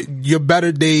 you know, your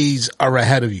better days are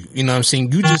ahead of you. You know what I'm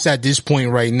saying? You just at this point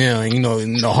right now, and, you know,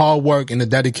 and the hard work and the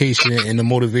dedication and the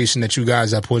motivation that you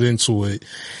guys have put into it,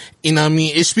 you know what I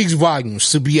mean? It speaks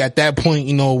volumes to be at that point,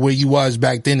 you know, where you was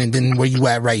back then and then where you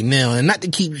at right now. And not to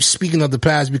keep speaking of the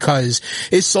past, because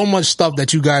it's so much stuff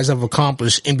that you guys have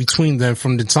accomplished in between them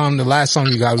from the last time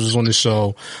you guys was on the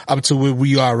show up to where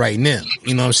we are right now.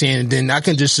 You know what I'm saying? And then I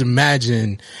can just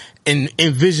imagine and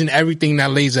envision everything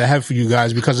that lays ahead for you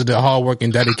guys because of the hard work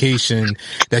and dedication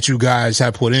that you guys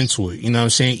have put into it. You know what I'm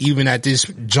saying? Even at this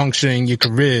juncture in your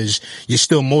careers, you're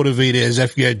still motivated as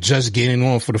if you're just getting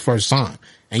on for the first time.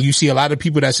 And you see a lot of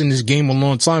people that's in this game a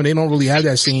long time, they don't really have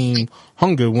that same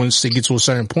hunger once they get to a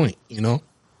certain point, you know?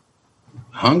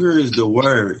 Hunger is the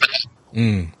word.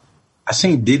 I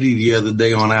seen Diddy the other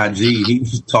day on IG. He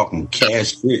was talking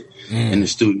cash shit in the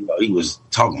studio. He was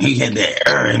talking, he had that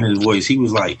air in his voice. He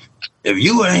was like, if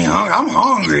you ain't hungry, I'm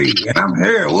hungry and I'm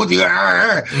here. What you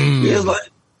got? It was like,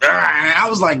 I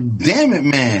was like, damn it,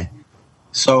 man.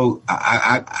 So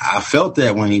I felt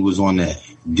that when he was on that.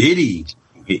 Diddy,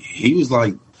 he was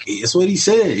like, that's what he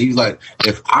said. He was like,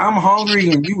 if I'm hungry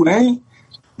and you ain't,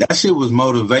 that shit was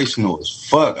motivational as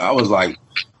fuck. I was like,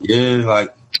 yeah,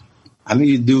 like, I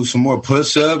need to do some more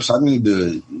push-ups. I need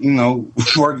to, you know,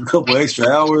 work a couple extra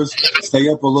hours, stay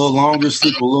up a little longer,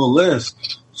 sleep a little less.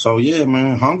 So, yeah,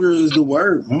 man, hunger is the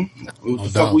word, man. What the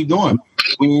fuck we doing?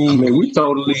 We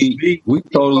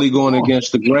totally going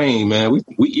against the grain, man.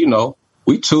 We you know,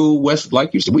 we two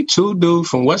like you said, we two dudes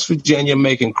from West Virginia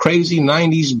making crazy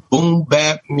 90s boom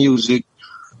bap music.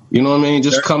 You know what I mean?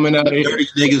 Just coming out of here. 30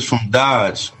 niggas from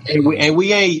Dodge. And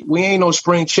we ain't no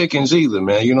spring chickens either,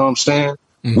 man. You know what I'm saying?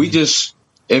 Mm-hmm. We just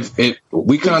if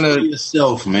we kind of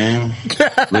yourself, man.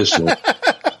 Listen.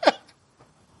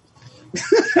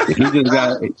 He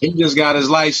just got his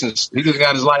license. He just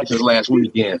got his license last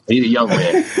weekend. He's a young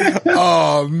man.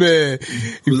 Oh man,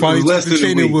 he finally took the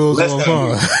training wheels off,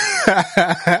 huh?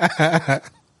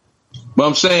 But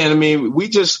I'm saying, I mean, we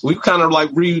kind of like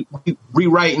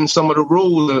rewriting some of the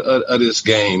rules of this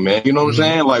game, man. You know what I'm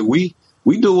saying? Like we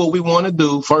do what we want to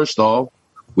do. First off,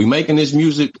 we making this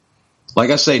music. Like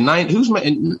I say,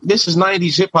 this is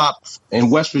 90s hip hop in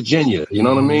West Virginia. You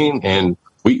know what I mean? And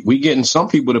we getting some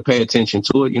people to pay attention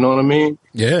to it. You know what I mean?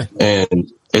 Yeah.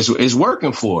 And it's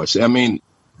working for us. I mean,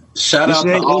 shout out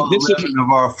to all 11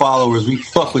 of our followers. We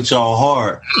fuck with y'all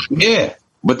hard. Yeah.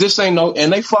 But this ain't no,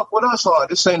 and they fuck with us hard.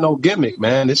 This ain't no gimmick,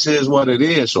 man. This is what it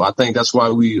is. So I think that's why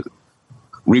we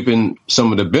reaping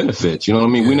some of the benefits. You know what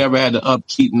I mean? Yeah. We never had to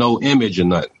upkeep no image or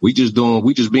nothing. We just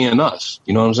being us.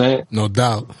 You know what I'm saying? No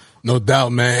doubt,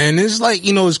 man. And it's like,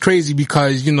 you know, it's crazy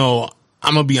because, you know,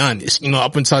 I'm gonna be honest, you know,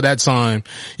 up until that time,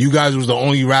 you guys was the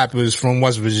only rappers from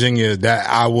West Virginia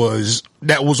that was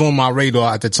on my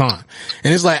radar at the time.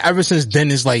 And it's like, ever since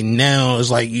then, it's like now, it's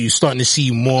like you're starting to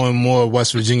see more and more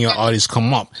West Virginia artists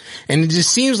come up. And it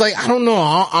just seems like, I don't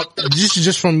know, this is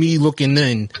just from me looking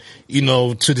in, you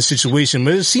know, to the situation,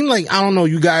 but it seemed like, I don't know,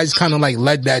 you guys kind of like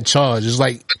led that charge. It's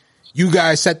like, you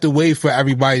guys set the way for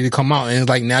everybody to come out. And it's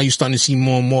like, now you're starting to see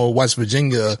more and more West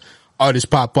Virginia artists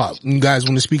pop up. You guys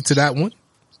want to speak to that one?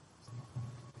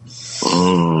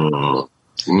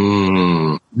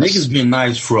 Niggas been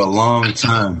nice for a long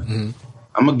time.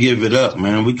 I'm gonna give it up,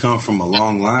 man. We come from a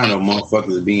long line of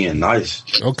motherfuckers being nice.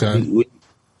 Okay.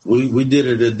 We did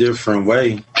it a different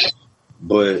way,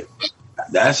 but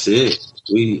that's it.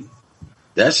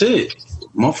 That's it.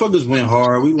 Motherfuckers went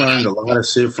hard. We learned a lot of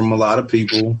shit from a lot of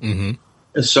people.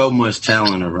 There's so much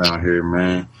talent around here,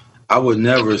 man. I would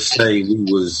never say we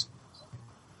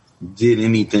did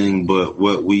anything but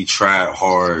what we tried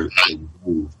hard to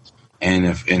do. And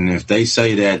if they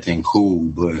say that, then cool.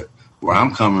 But where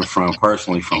I'm coming from,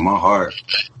 personally, from my heart,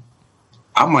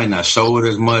 I might not show it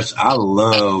as much. I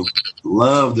love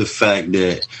the fact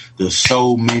that there's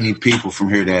so many people from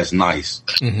here that's nice.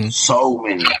 So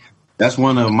many. That's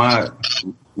one of my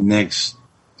next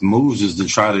moves, is to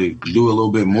try to do a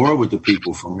little bit more with the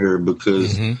people from here,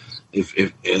 because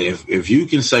if you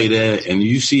can say that and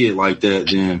you see it like that,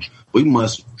 then we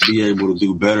must be able to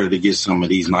do better to get some of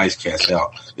these nice cats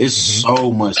out. It's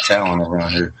so much talent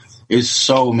around here. It's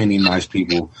so many nice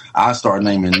people. I start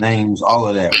naming names, all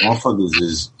of that. Motherfuckers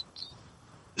is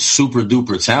super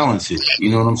duper talented.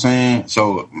 You know what I'm saying?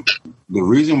 So the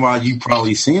reason why you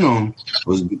probably seen them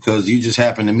was because you just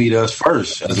happened to meet us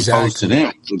first, as opposed to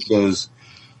them. Because,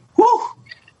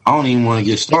 I don't even want to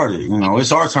get started. You know,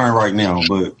 it's our turn right now,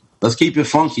 but let's keep it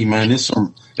funky, man.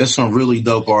 There's some really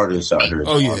dope artists out here.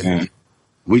 Oh yeah, man.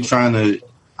 We trying to.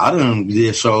 I done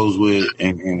did shows with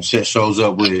and set shows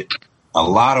up with a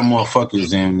lot of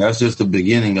motherfuckers, and that's just the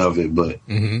beginning of it. But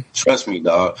trust me,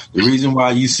 dog, the reason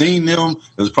why you seen them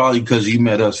is probably because you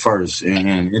met us first,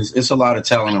 and it's a lot of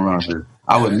talent around here.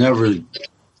 I would never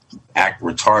act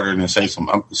retarded and say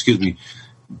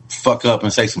fuck up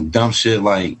and say some dumb shit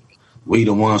like we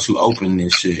the ones who opened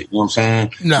this shit. You know what I'm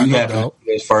saying? You had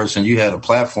this first, and you had a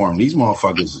platform. These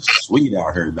motherfuckers is sweet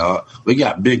out here, dog. We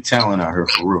got big talent out here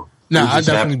for real. Nah, I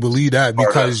definitely believe that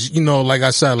because, you know, like I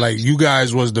said, like you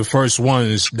guys was the first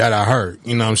ones that I heard,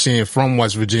 you know what I'm saying, from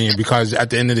West Virginia, because at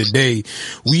the end of the day,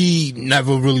 we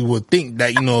never really would think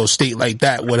that, you know, a state like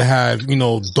that would have, you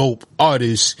know, dope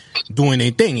artists doing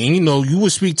their thing. And, you know, you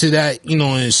would speak to that, you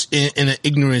know, in an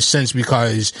ignorant sense,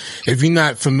 because if you're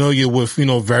not familiar with, you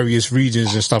know, various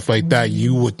regions and stuff like that,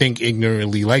 you would think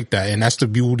ignorantly like that. And that's the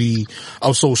beauty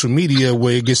of social media,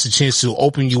 where it gets a chance to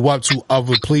open you up to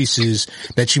other places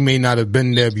that you may not have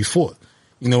been there before.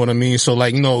 You know what I mean? So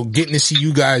like, you know, getting to see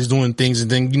you guys doing things, and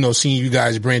then, you know, seeing you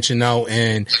guys branching out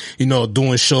and, you know,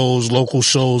 doing shows, local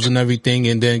shows and everything.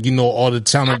 And then, you know, all the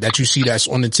talent that you see that's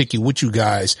on the ticket with you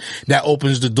guys, that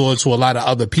opens the door to a lot of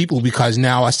other people, because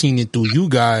now I seen it through you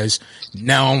guys.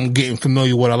 Now I'm getting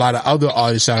familiar with a lot of other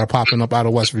artists that are popping up out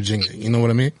of West Virginia. You know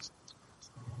what I mean?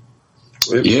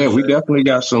 Yeah, we definitely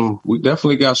got some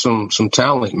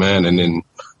talent, man. And then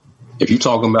if you're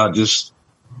talking about just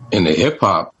in the hip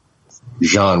hop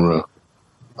genre,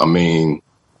 I mean,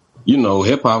 you know,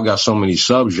 hip hop got so many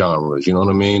subgenres. You know what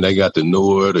I mean? They got the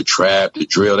newer, the trap, the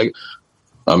drill.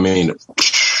 I mean,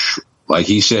 like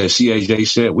he said, CHJ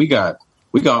said, we got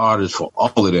artists for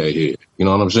all of that here. You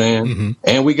know what I'm saying?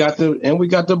 And we got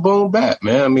the boom bap,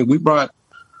 man. I mean,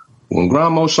 when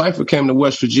Grimo Cypher came to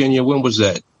West Virginia, when was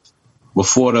that?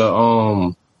 Before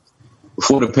the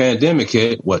pandemic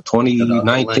hit, what,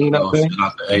 2019, I think? Shout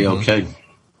out to AOK.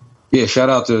 Yeah, shout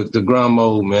out to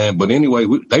Grimo, man. But anyway,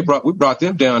 we brought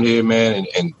them down here, man,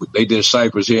 and they did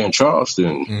ciphers here in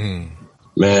Charleston.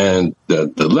 Man,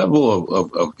 the level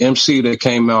of MC that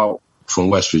came out from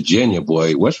West Virginia,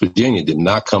 boy, West Virginia did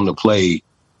not come to play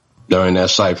during that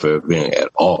cipher event at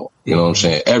all. You know what I'm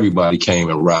saying? Everybody came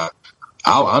and rocked.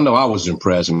 I know I was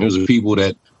impressed. I mean, it was people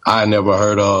that I never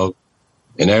heard of,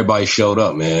 and everybody showed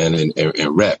up, man,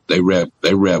 and rap. They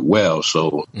rap well.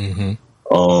 So,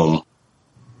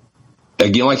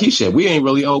 again, like he said, we ain't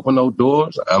really opened no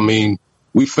doors. I mean,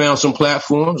 we found some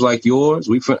platforms like yours.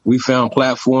 We found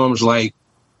platforms like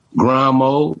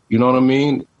Grimo, you know what I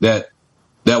mean? That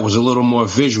was a little more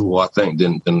visual, I think,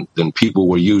 than people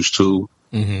were used to.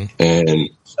 And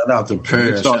shout out to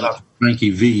Paris, shout out to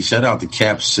Frankie V, shout out to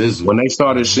Cap Sizzle. When they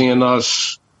started seeing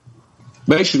us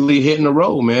basically hitting the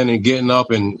road, man, and getting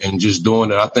up and just doing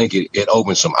it, I think it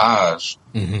opened some eyes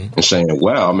and saying,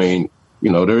 wow, I mean,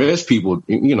 you know, there is people,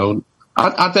 you know,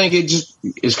 I think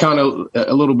it's kind of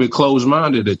a little bit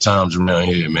closed-minded at times around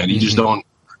here, man. You just don't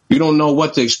know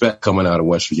what to expect coming out of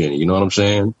West Virginia. You know what I'm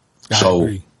saying? So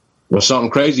when something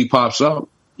crazy pops up,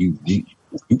 you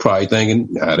probably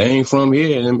thinking, nah, they ain't from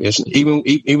here. And it's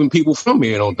even people from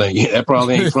here don't think, yeah, that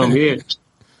probably ain't from here.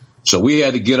 So we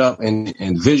had to get up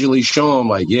and visually show them,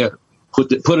 like, yeah,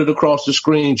 put it across the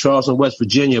screen, Charleston, West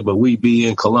Virginia, but we'd be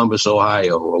in Columbus,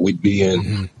 Ohio, or we'd be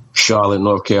in Charlotte,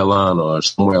 North Carolina, or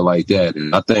somewhere like that.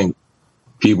 And I think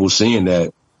people seeing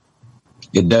that,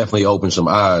 it definitely opened some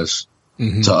eyes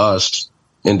to us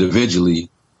individually,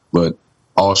 but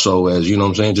also as, you know what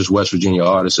I'm saying, just West Virginia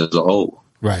artists as a whole.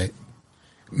 Right.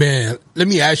 Man, let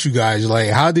me ask you guys, like,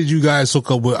 how did you guys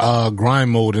hook up with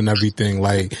Grind Mode and everything?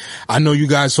 Like, I know you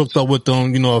guys hooked up with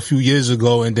them, you know, a few years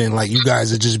ago, and then, like, you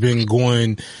guys have just been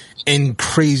going in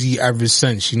crazy ever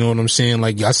since, you know what I'm saying?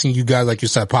 Like, I seen you guys, like you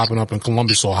said, popping up in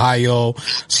Columbus, Ohio.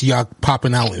 See y'all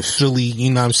popping out in Philly,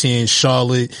 you know what I'm saying,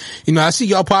 Charlotte. You know, I see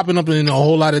y'all popping up in a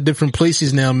whole lot of different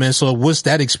places now, man. So what's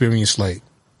that experience like?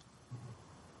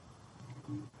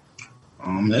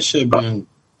 That shit been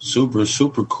super,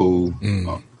 super cool.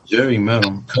 Jerry met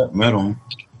him, Cut met him,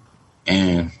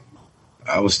 and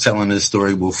I was telling this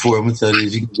story before. I'm gonna tell you,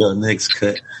 you can go next,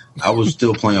 Cut. I was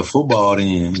still playing football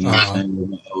then, you know what I'm saying, with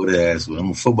my old ass, but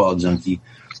I'm a football junkie.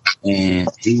 And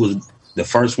he was the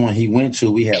first one he went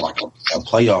to. We had like a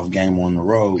playoff game on the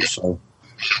road, so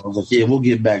I was like, yeah, we'll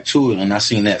get back to it. And I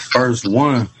seen that first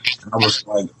one, I was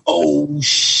like, oh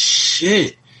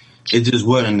shit. It just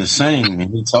wasn't the same.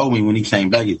 And he told me when he came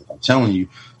back, I'm telling you.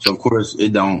 So, of course,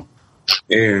 it don't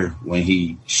air when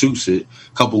he shoots it.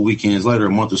 A couple weekends later,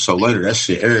 a month or so later, that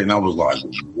shit aired. And I was like,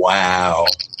 wow.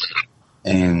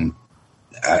 And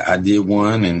I did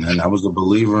one, and I was a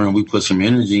believer, and we put some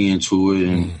energy into it.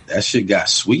 And that shit got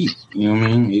sweet. You know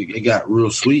what I mean? It got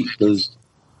real sweet because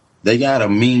they got a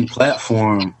mean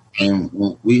platform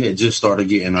and we had just started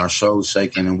getting our shows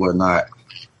shaking and whatnot.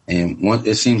 And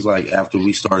it seems like after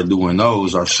we started doing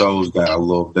those, our shows got a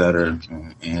little better.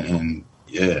 And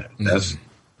yeah, that's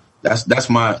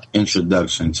my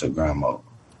introduction to Grandma.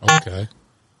 Okay.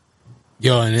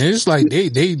 Yo, and it's like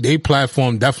they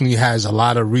platform definitely has a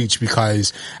lot of reach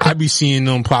because I be seeing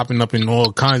them popping up in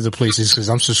all kinds of places because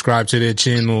I'm subscribed to their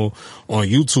channel on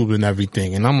YouTube and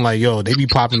everything. And I'm like, yo, they be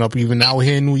popping up even out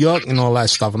here in New York and all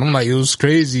that stuff. And I'm like, it was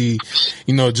crazy,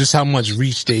 just how much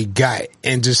reach they got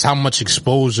and just how much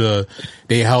exposure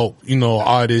they help,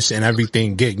 artists and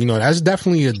everything get. That's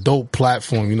definitely a dope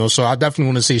platform, so I definitely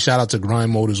want to say shout out to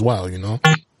Grind Mode as well,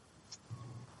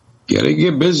 Yeah, they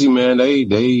get busy, man.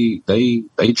 They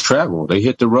travel. They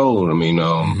hit the road. I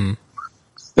mean,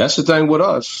 that's the thing with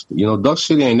us. Duck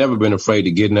City ain't never been afraid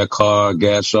to get in that car,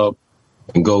 gas up,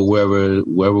 and go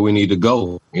wherever we need to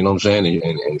go. You know what I'm saying?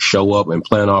 And show up and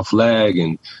plant our flag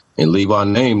and leave our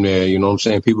name there. You know what I'm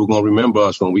saying? People gonna remember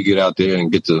us when we get out there and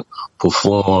get to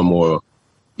perform or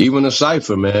even a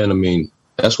cypher, man. I mean,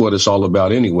 that's what it's all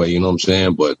about anyway. You know what I'm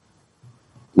saying? But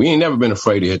we ain't never been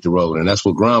afraid to hit the road, and that's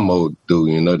what Grind Mode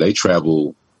do. They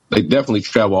travel. They definitely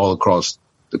travel all across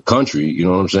the country. You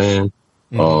know what I'm saying?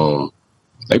 I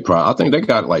think they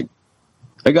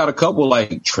got a couple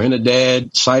like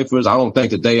Trinidad ciphers. I don't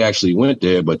think that they actually went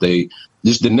there, but they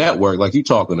just the network, like you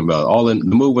talking about, all in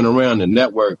moving around the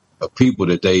network of people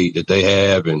that they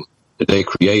have and that they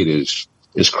create is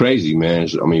crazy, man.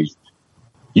 I mean,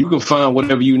 you can find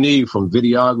whatever you need from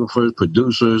videographers,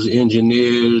 producers,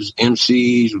 engineers,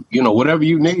 MCs, whatever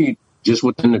you need just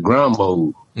within the Grind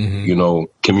Mode,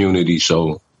 community.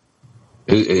 So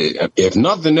if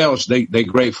nothing else, they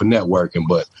great for networking,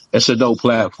 but it's a dope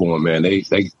platform, man. They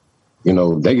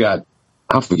got,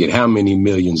 I forget how many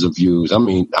millions of views. I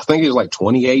mean, I think it's like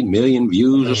 28 million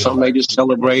views or something they just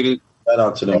celebrated. Shout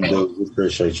out to them dudes. We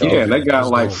appreciate y'all. Yeah, they got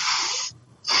like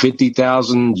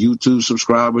 50,000 YouTube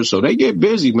subscribers, so they get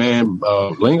busy, man.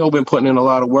 Lingo been putting in a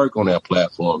lot of work on that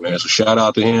platform, man. So shout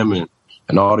out to him and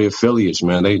all the affiliates,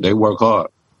 man. They work hard.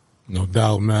 No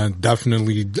doubt, man.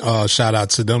 Definitely shout out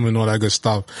to them and all that good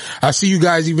stuff. I see you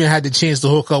guys even had the chance to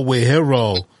hook up with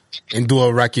Hero and do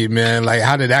a record, man. Like,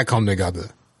 how did that come together?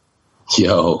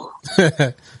 Yo,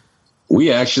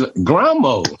 we actually Grind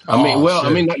Mode.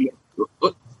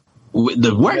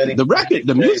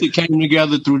 The music came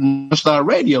together through the NonStop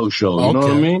radio show. You know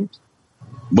what I mean?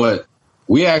 But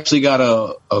we actually got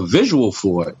a visual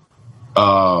for it.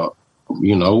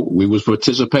 We was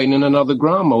participating in another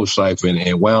Grind Mode cypher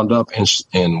and wound up in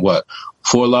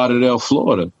Fort Lauderdale,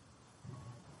 Florida.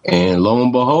 And lo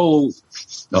and behold,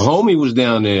 the homie was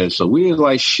down there. So we was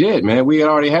like, shit, man, we had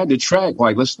already had the track.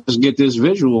 Like, let's get this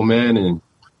visual, man, and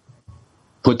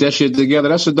put that shit together.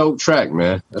 That's a dope track,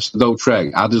 man. That's a dope track.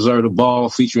 I Deserve the Ball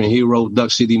featuring Hero, Duck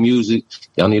City Music.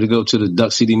 Y'all need to go to the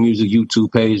Duck City Music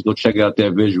YouTube page. Go check out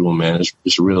that visual, man.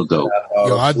 It's real dope.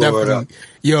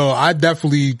 I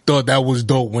definitely thought that was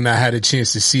dope when I had a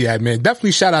chance to see that, man.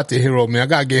 Definitely shout out to Hero, man. I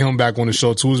gotta get him back on the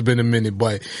show too. It's been a minute,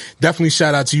 but definitely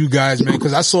shout out to you guys, man,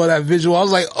 because I saw that visual. I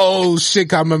was like, oh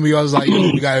shit, I remember you. I was like,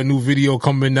 we got a new video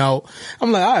coming out.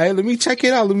 I'm like, all right, let me check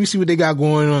it out. Let me see what they got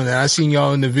going on. And I seen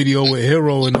y'all in the video with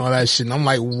Hero and all that shit. And I'm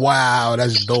like, wow,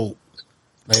 that's dope.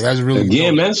 Like, that's really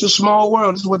dope. Man, it's a small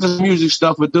world. This is what this music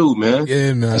stuff would do, man.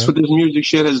 Yeah, man. That's what this music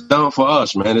shit has done for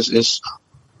us, man.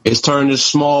 It's turned this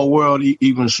small world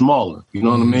even smaller. You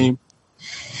know what I mean?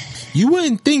 You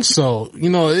wouldn't think so.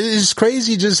 It's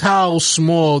crazy just how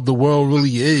small the world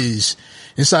really is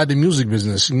inside the music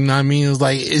business. You know what I mean?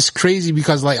 It's crazy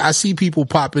because I see people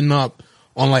popping up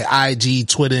on IG,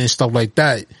 Twitter and stuff like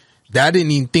that I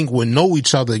didn't even think would know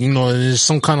each other, and there's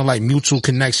some kind of mutual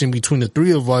connection between the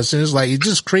three of us. And it's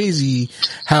just crazy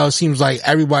how it seems like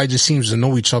everybody just seems to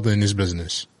know each other in this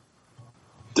business.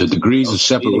 The degrees of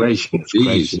separation is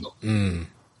crazy.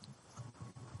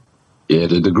 Yeah,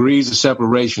 the degrees of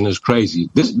separation is crazy.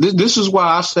 This is why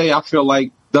I say I feel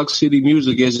like Duck City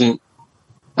Music isn't.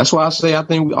 That's why I say I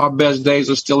think our best days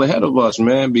are still ahead of us,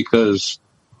 man. Because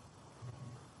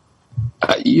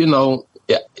I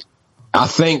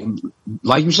think,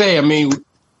 like you say, I mean,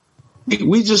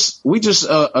 we just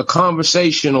a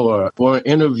conversation or an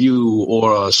interview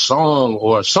or a song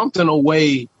or something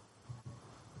away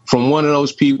from one of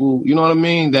those people, you know what I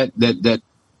mean, that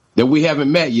we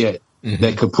haven't met yet,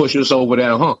 that could push us over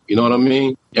that hump, you know what I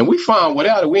mean? And we find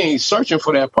without it, we ain't searching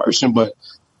for that person, but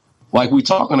like we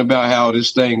talking about how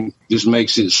this thing just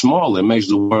makes it smaller, it makes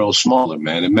the world smaller,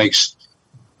 man. It makes,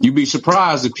 you'd be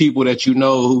surprised the people that you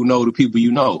know who know the people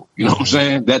you know what I'm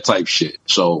saying? That type shit.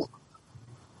 So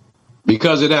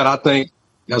because of that, I think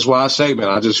that's why I say, man,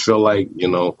 I just feel like,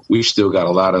 we still got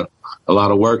a lot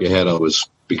of work ahead of us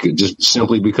just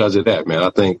simply because of that, man. I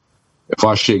think if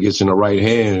our shit gets in the right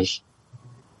hands,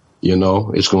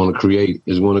 it's going to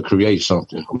create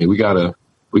something. I mean, we got a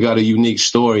unique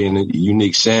story and a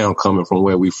unique sound coming from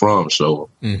where we from. So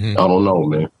I don't know,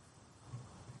 man.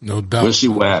 No doubt. We'll see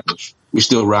what happens. We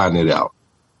still riding it out.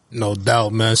 No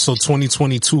doubt, man. So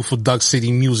 2022 for Duck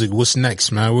City Music. What's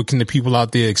next, man? What can the people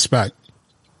out there expect?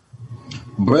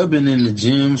 Bruh been in the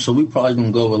gym, so we probably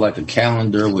gonna go with like a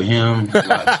calendar with him.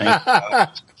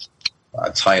 Tight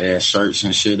ass shirts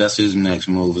and shit. That's his next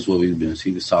move. Is what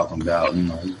he was talking about.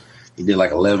 He did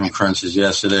like 11 crunches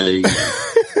yesterday.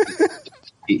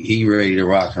 he ready to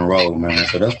rock and roll, man.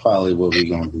 So that's probably what we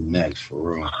gonna do next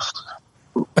for real.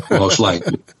 Most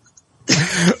likely.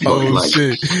 Oh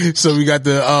shit! So we got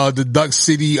the Duck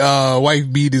City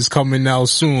wife beaters coming out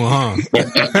soon, huh?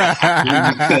 That's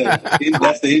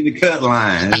the cut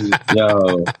line.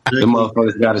 Yo, the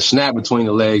motherfuckers got a snap between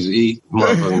the legs to eat.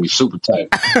 Motherfucker gonna be super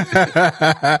tight.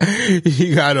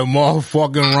 He got a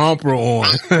motherfucking romper on.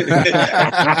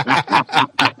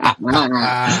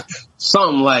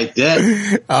 Something like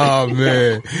that. Oh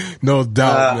man, no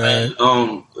doubt, man.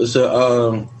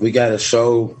 We got a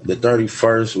show the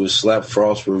 31st with Slap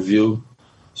Frost Review.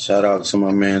 Shout out to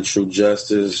my man True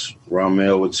Justice,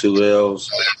 Ramel with 2 L's.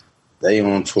 They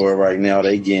on tour right now.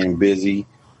 They getting busy.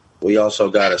 We also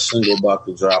got a single about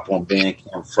to drop on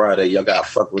Bandcamp Friday. Y'all gotta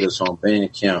fuck with us on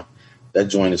Bandcamp. That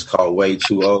joint is called Way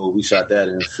Too Old. We shot that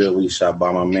in Philly. Shot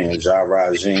by my man Ja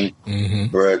Rajin.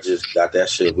 Bruh just got that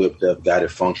shit whipped up, got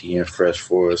it funky and fresh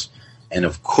for us. And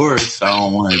of course, I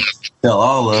don't want to tell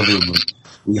all of it, but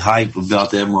we hype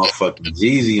about that motherfucking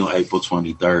Jeezy on April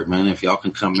 23rd, man. If y'all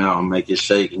can come out and make it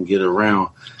shake and get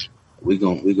around, we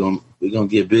gonna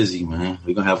get busy, man.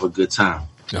 We gonna have a good time.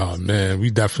 Oh man,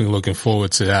 we definitely looking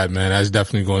forward to that, man. That's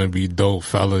definitely going to be dope,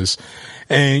 fellas.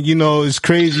 And it's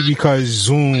crazy because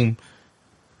Zoom,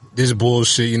 this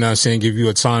bullshit, you know what I'm saying, give you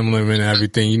a time limit and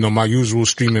everything. My usual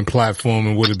streaming platform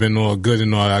and would have been all good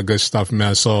and all that good stuff,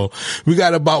 man. So we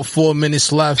got about 4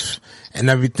 minutes left and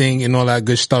everything and all that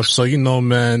good stuff. So,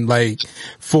 man, like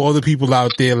for all the people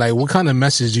out there, like what kind of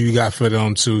message do you got for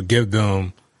them to give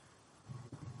them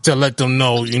to let them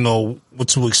know, what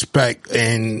to expect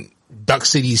and Duck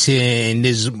City's here and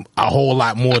there's a whole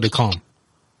lot more to come?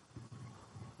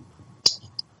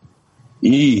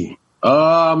 Yeah.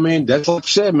 I mean, that's what I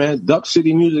said, man. Duck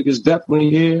City Music is definitely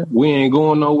here. We ain't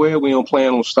going nowhere. We don't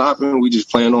plan on stopping. We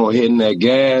just plan on hitting that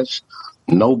gas.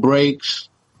 No breaks.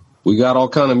 We got all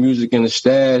kind of music in the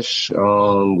stash.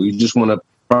 We just want to,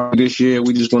 this year,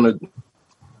 we just want to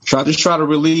try to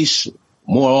release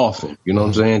more often. You know what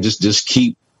I'm saying? Just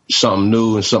keep something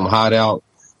new and something hot out.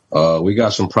 We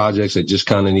got some projects that just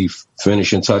kind of need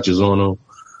finishing touches on them.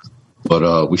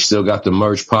 But we still got the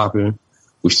merch popping.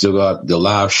 We still got the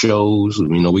live shows.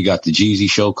 We got the Jeezy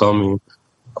show coming.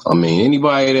 I mean,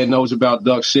 anybody that knows about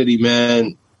Duck City,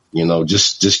 man,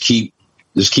 just keep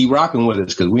rocking with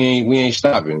us because we ain't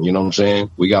stopping. You know what I'm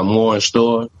saying? We got more in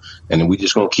store, and then we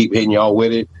just gonna keep hitting y'all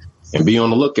with it and be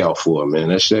on the lookout for it, man.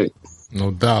 That's it.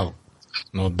 No doubt.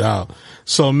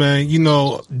 So, man,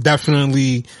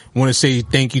 definitely want to say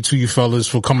thank you to you fellas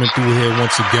for coming through here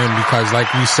once again because,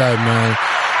 like we said, man,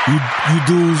 you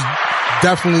dudes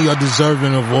definitely are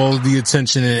deserving of all the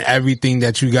attention and everything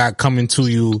that you got coming to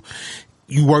you.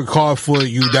 You work hard for it.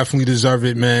 You definitely deserve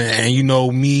it, man.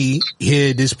 And me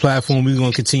here, this platform, we're going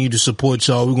to continue to support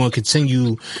y'all. We're going to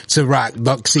continue to rock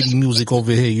Duck City Music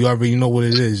over here. You already know what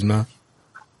it is, man.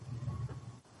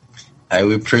 Hey,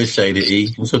 we appreciate it,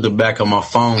 E. What's what the back of my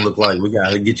phone look like? We got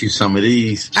to get you some of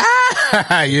these.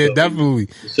 Yeah, definitely.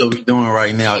 So we doing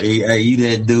right now, E. Hey, you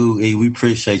that dude, E. We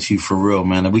appreciate you for real,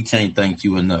 man. And we can't thank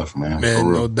you enough, man. Man, for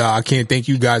real. No doubt. I can't thank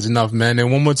you guys enough, man.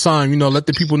 And one more time, let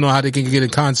the people know how they can get in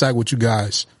contact with you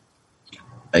guys.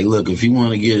 Hey, look, if you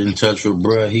want to get in touch with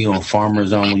bruh, he on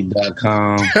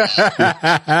farmersonly.com.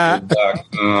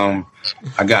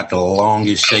 I got the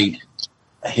longest shape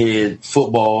head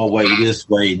football way this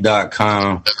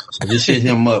way.com. So just hit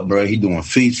him up, bro. He doing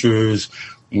features,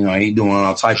 he doing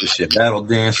all type of shit, battle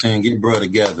dancing. Get bro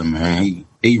together, man.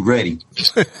 He ready.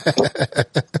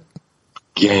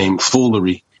 Game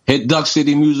foolery. Hit Duck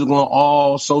City Music on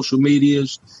all social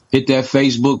medias. Hit that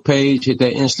Facebook page. Hit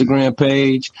that Instagram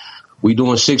page. We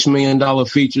doing $6 million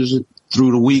features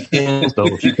through the weekend. So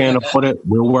if you can't afford it,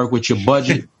 we'll work with your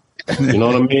budget. You know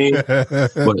what I mean?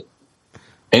 But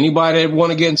anybody that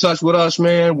want to get in touch with us,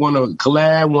 man, want to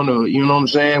collab, want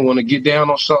to get down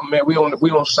on something, man, we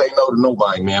don't say no to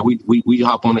nobody, man. We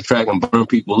hop on the track and burn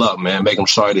people up, man. Make them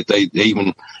sorry that they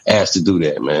even asked to do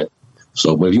that, man.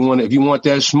 So, but if you want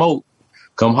that smoke,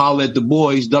 come holler at the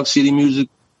boys, Duck City Music,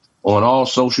 on all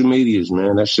social medias,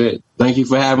 man. That's it. Thank you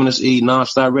for having us, E.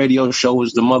 NonStop Radio Show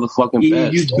is the motherfucking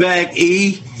best. You back,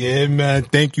 E? Yeah, man.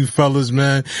 Thank you, fellas,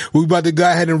 man. We about to go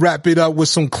ahead and wrap it up with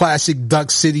some classic Duck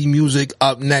City music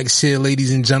up next here,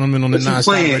 ladies and gentlemen, on the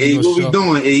NonStop Radio E? What Show. we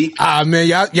doing, E? Man,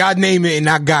 y'all name it and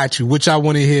I got you. What y'all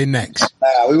want to hear next?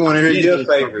 We want to hear your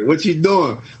favorite. What you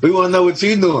doing? We want to know what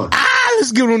you doing.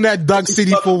 Let's give them that Duck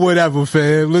City for whatever,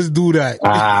 fam. Let's do that.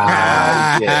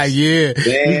 Yes. Yeah.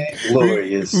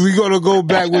 Glorious. We're going to go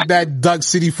back with that Duck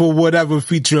City for whatever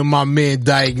featuring my man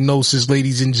Diagnosis,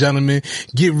 ladies and gentlemen.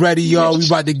 Get ready, y'all. We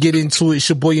about to get into it. It's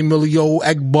your boy Emilio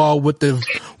Ekbal with the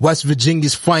West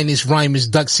Virginia's finest rhymers,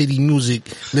 Duck City Music.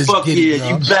 Let's Fuck get yeah, it,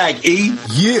 y'all. you back, E?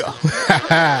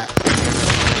 Yeah.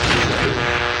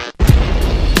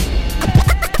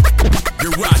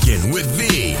 You're rocking with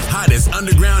the hottest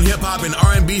underground hip hop and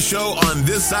R&B show on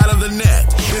this side of the net.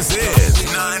 This is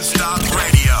NonStop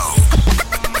Radio.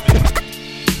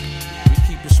 We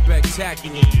keep it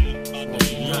spectacular.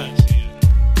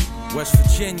 West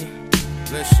Virginia,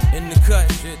 listen, in the cut,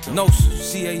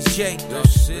 Gnosis, CHJ,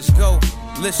 let's go,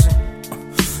 listen.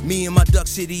 Me and my Duck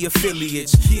City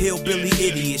affiliates, hillbilly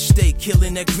idiots, stay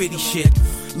killing that gritty shit.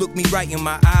 Look me right in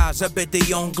my eyes, I bet they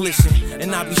don't glisten.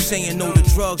 And I be saying no to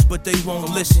drugs, but they won't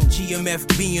listen. GMF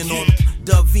being on them,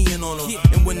 Dub V'ing on them.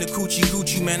 And when the coochie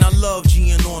Gucci, man, I love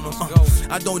G'ing on them.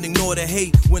 I don't ignore the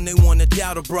hate when they wanna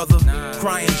doubt a brother.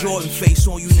 Crying Jordan face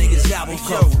on you niggas album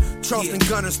cover. Charleston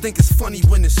gunners think it's funny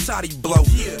when the shotty blow.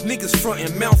 Niggas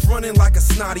frontin', mouth running like a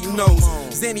snotty nose.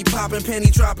 Zanny poppin', penny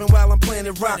dropping while I'm playing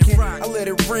it rockin'. I let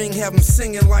it ring, have them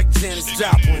singing like Janis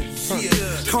Joplin.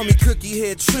 Call me Cookie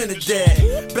Head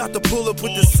Trinidad. About to pull up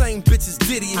with the same bitches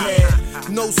Diddy had.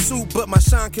 No suit, but my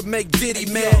shine could make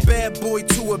Diddy mad. Bad boy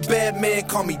to a bad man,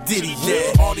 call me Diddy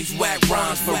Dad. All these whack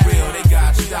rhymes for real, they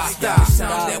got stop. It's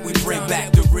time that we bring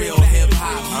back the real hip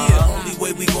hop. Only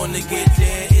way we gonna get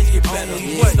there is get better.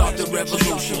 Start the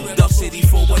revolution, Duck City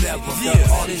for whatever.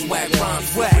 All these whack rhymes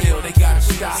for real, they gotta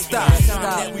stop. It's time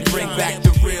that we bring back the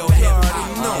real hip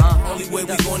hop. Only way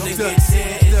we gonna get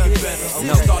there is get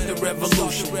better. Start the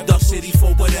revolution, Duck City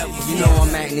for whatever. You know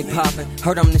I'm acne poppin'.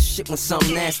 Heard I'm the shit when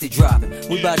something nasty droppin'.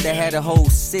 We bout to have the whole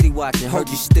city watchin'. Heard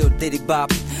you still diddy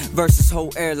boppin'. Versus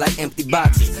whole air like empty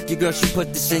boxes. Your girl, she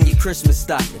put this in your Christmas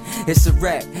stocking. It's a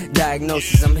rap.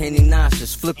 Diagnosis, I'm Henny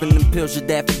nauseous. Flipping them pills, your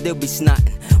daffodil be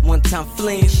snotting. One time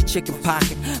fling, she chicken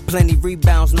pocket. Plenty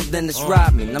rebounds, no Dennis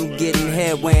Rodman. I'm getting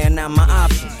head wearing out my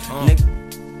options. Nigga.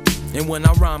 And when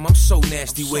I rhyme, I'm so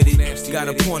nasty with it. Got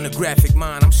a pornographic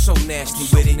mind, I'm so nasty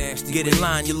with it. Get in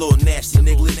line, you little nasty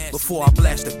nigga. Before I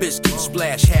blast a biscuit,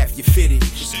 splash half, you fit it.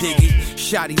 Dig it.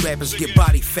 Shoddy rappers get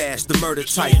body fast. The murder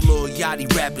type little yachty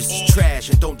rappers is trash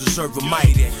and don't deserve a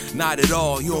mic. Not at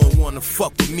all, you don't wanna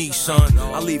fuck with me, son.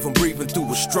 I leave them breathing through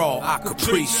a straw, I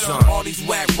caprice, son. All these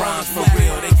whack rhymes for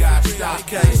real, they got stop.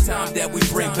 It's time that we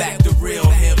bring back the real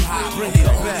hip hop.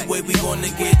 The only way we gonna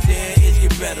get there is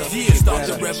get better. Start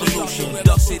the revolution.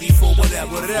 Duck City for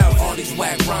whatever. All these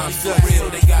whack rhymes for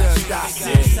real, they gotta stop.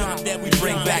 It's time that we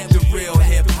bring back the real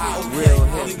hip hop.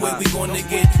 Only way we gonna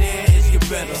get there is get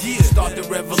better. Start the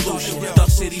revolution. Duck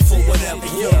City for whatever.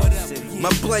 My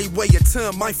blade weigh a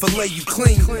ton, might fillet you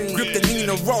clean. Grip the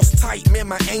Nina Ross tight, man,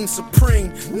 my aim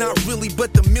supreme. Not really,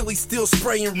 but the Millie still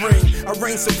spraying ring. I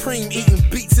reign supreme, eating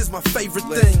beats is my favorite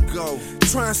thing.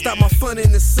 Try and stop my fun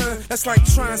in the sun, that's like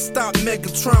trying to stop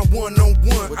Megatron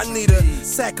one-on-one. I need a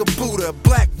sack of Buddha,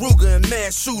 Black Ruger, and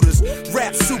mad shooters.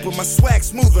 Rap super, my swag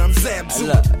smoother, I'm Zab Hey,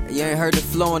 look, you ain't heard the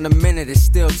flow in a minute, it's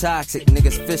still toxic.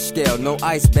 Niggas fish scale, no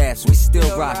ice baths, we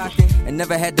still rockin'. And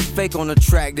never had to fake on the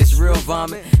track, this real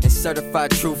vomit. And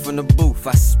certified truth in the booth,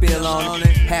 I spill on it.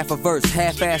 Half a verse,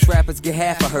 half-ass rappers get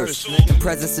half a hearse. The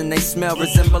presence and they smell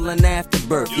resembling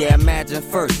afterbirth. Yeah, imagine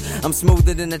first, I'm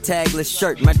smoother than a tagless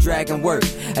shirt, my dragon work.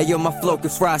 Hey yo, my flow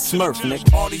can fry Smurf,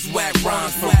 nigga. All these whack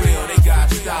rhymes for real, they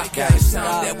gotta stop. It's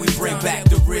time that we bring back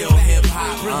the real hip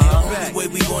hop. The only way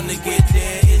we gonna get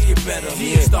there is get better.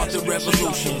 Start the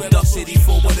revolution, Duck City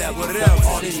for whatever.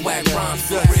 All these whack rhymes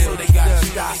for real, they gotta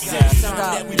stop. It's time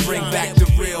that we bring back the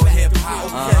real hip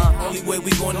hop. Only way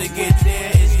we gonna get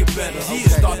there is get better.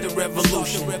 Start the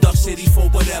revolution, Duck City for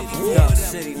whatever. Duck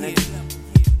City, nigga.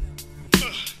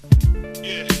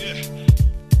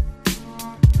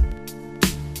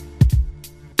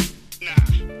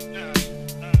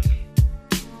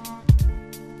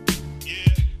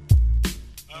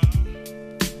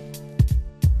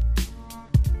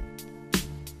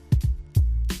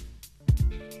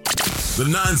 The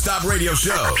NonStop Radio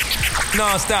Show.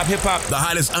 NonStop Hip Hop. The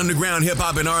hottest underground hip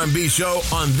hop and R&B show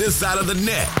on this side of the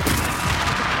net.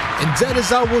 And that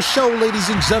is our show, ladies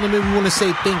and gentlemen. We want to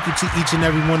say thank you to each and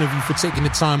every one of you for taking the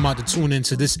time out to tune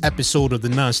into this episode of the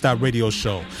NonStop Radio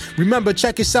Show. Remember,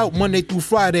 check us out Monday through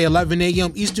Friday, 11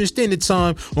 a.m. Eastern Standard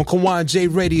Time on Kawan J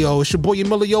Radio. It's your boy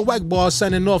Emilio Wagball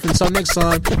signing off. Until next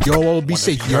time, y'all all be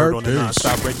safe. You heard on the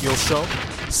NonStop Radio Show?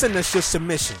 Send us your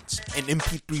submissions in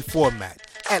MP3 format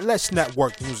at Let's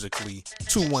Network Musically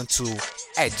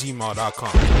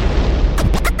 212@gmail.com.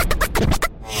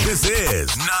 This is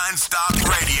NonStop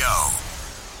Radio.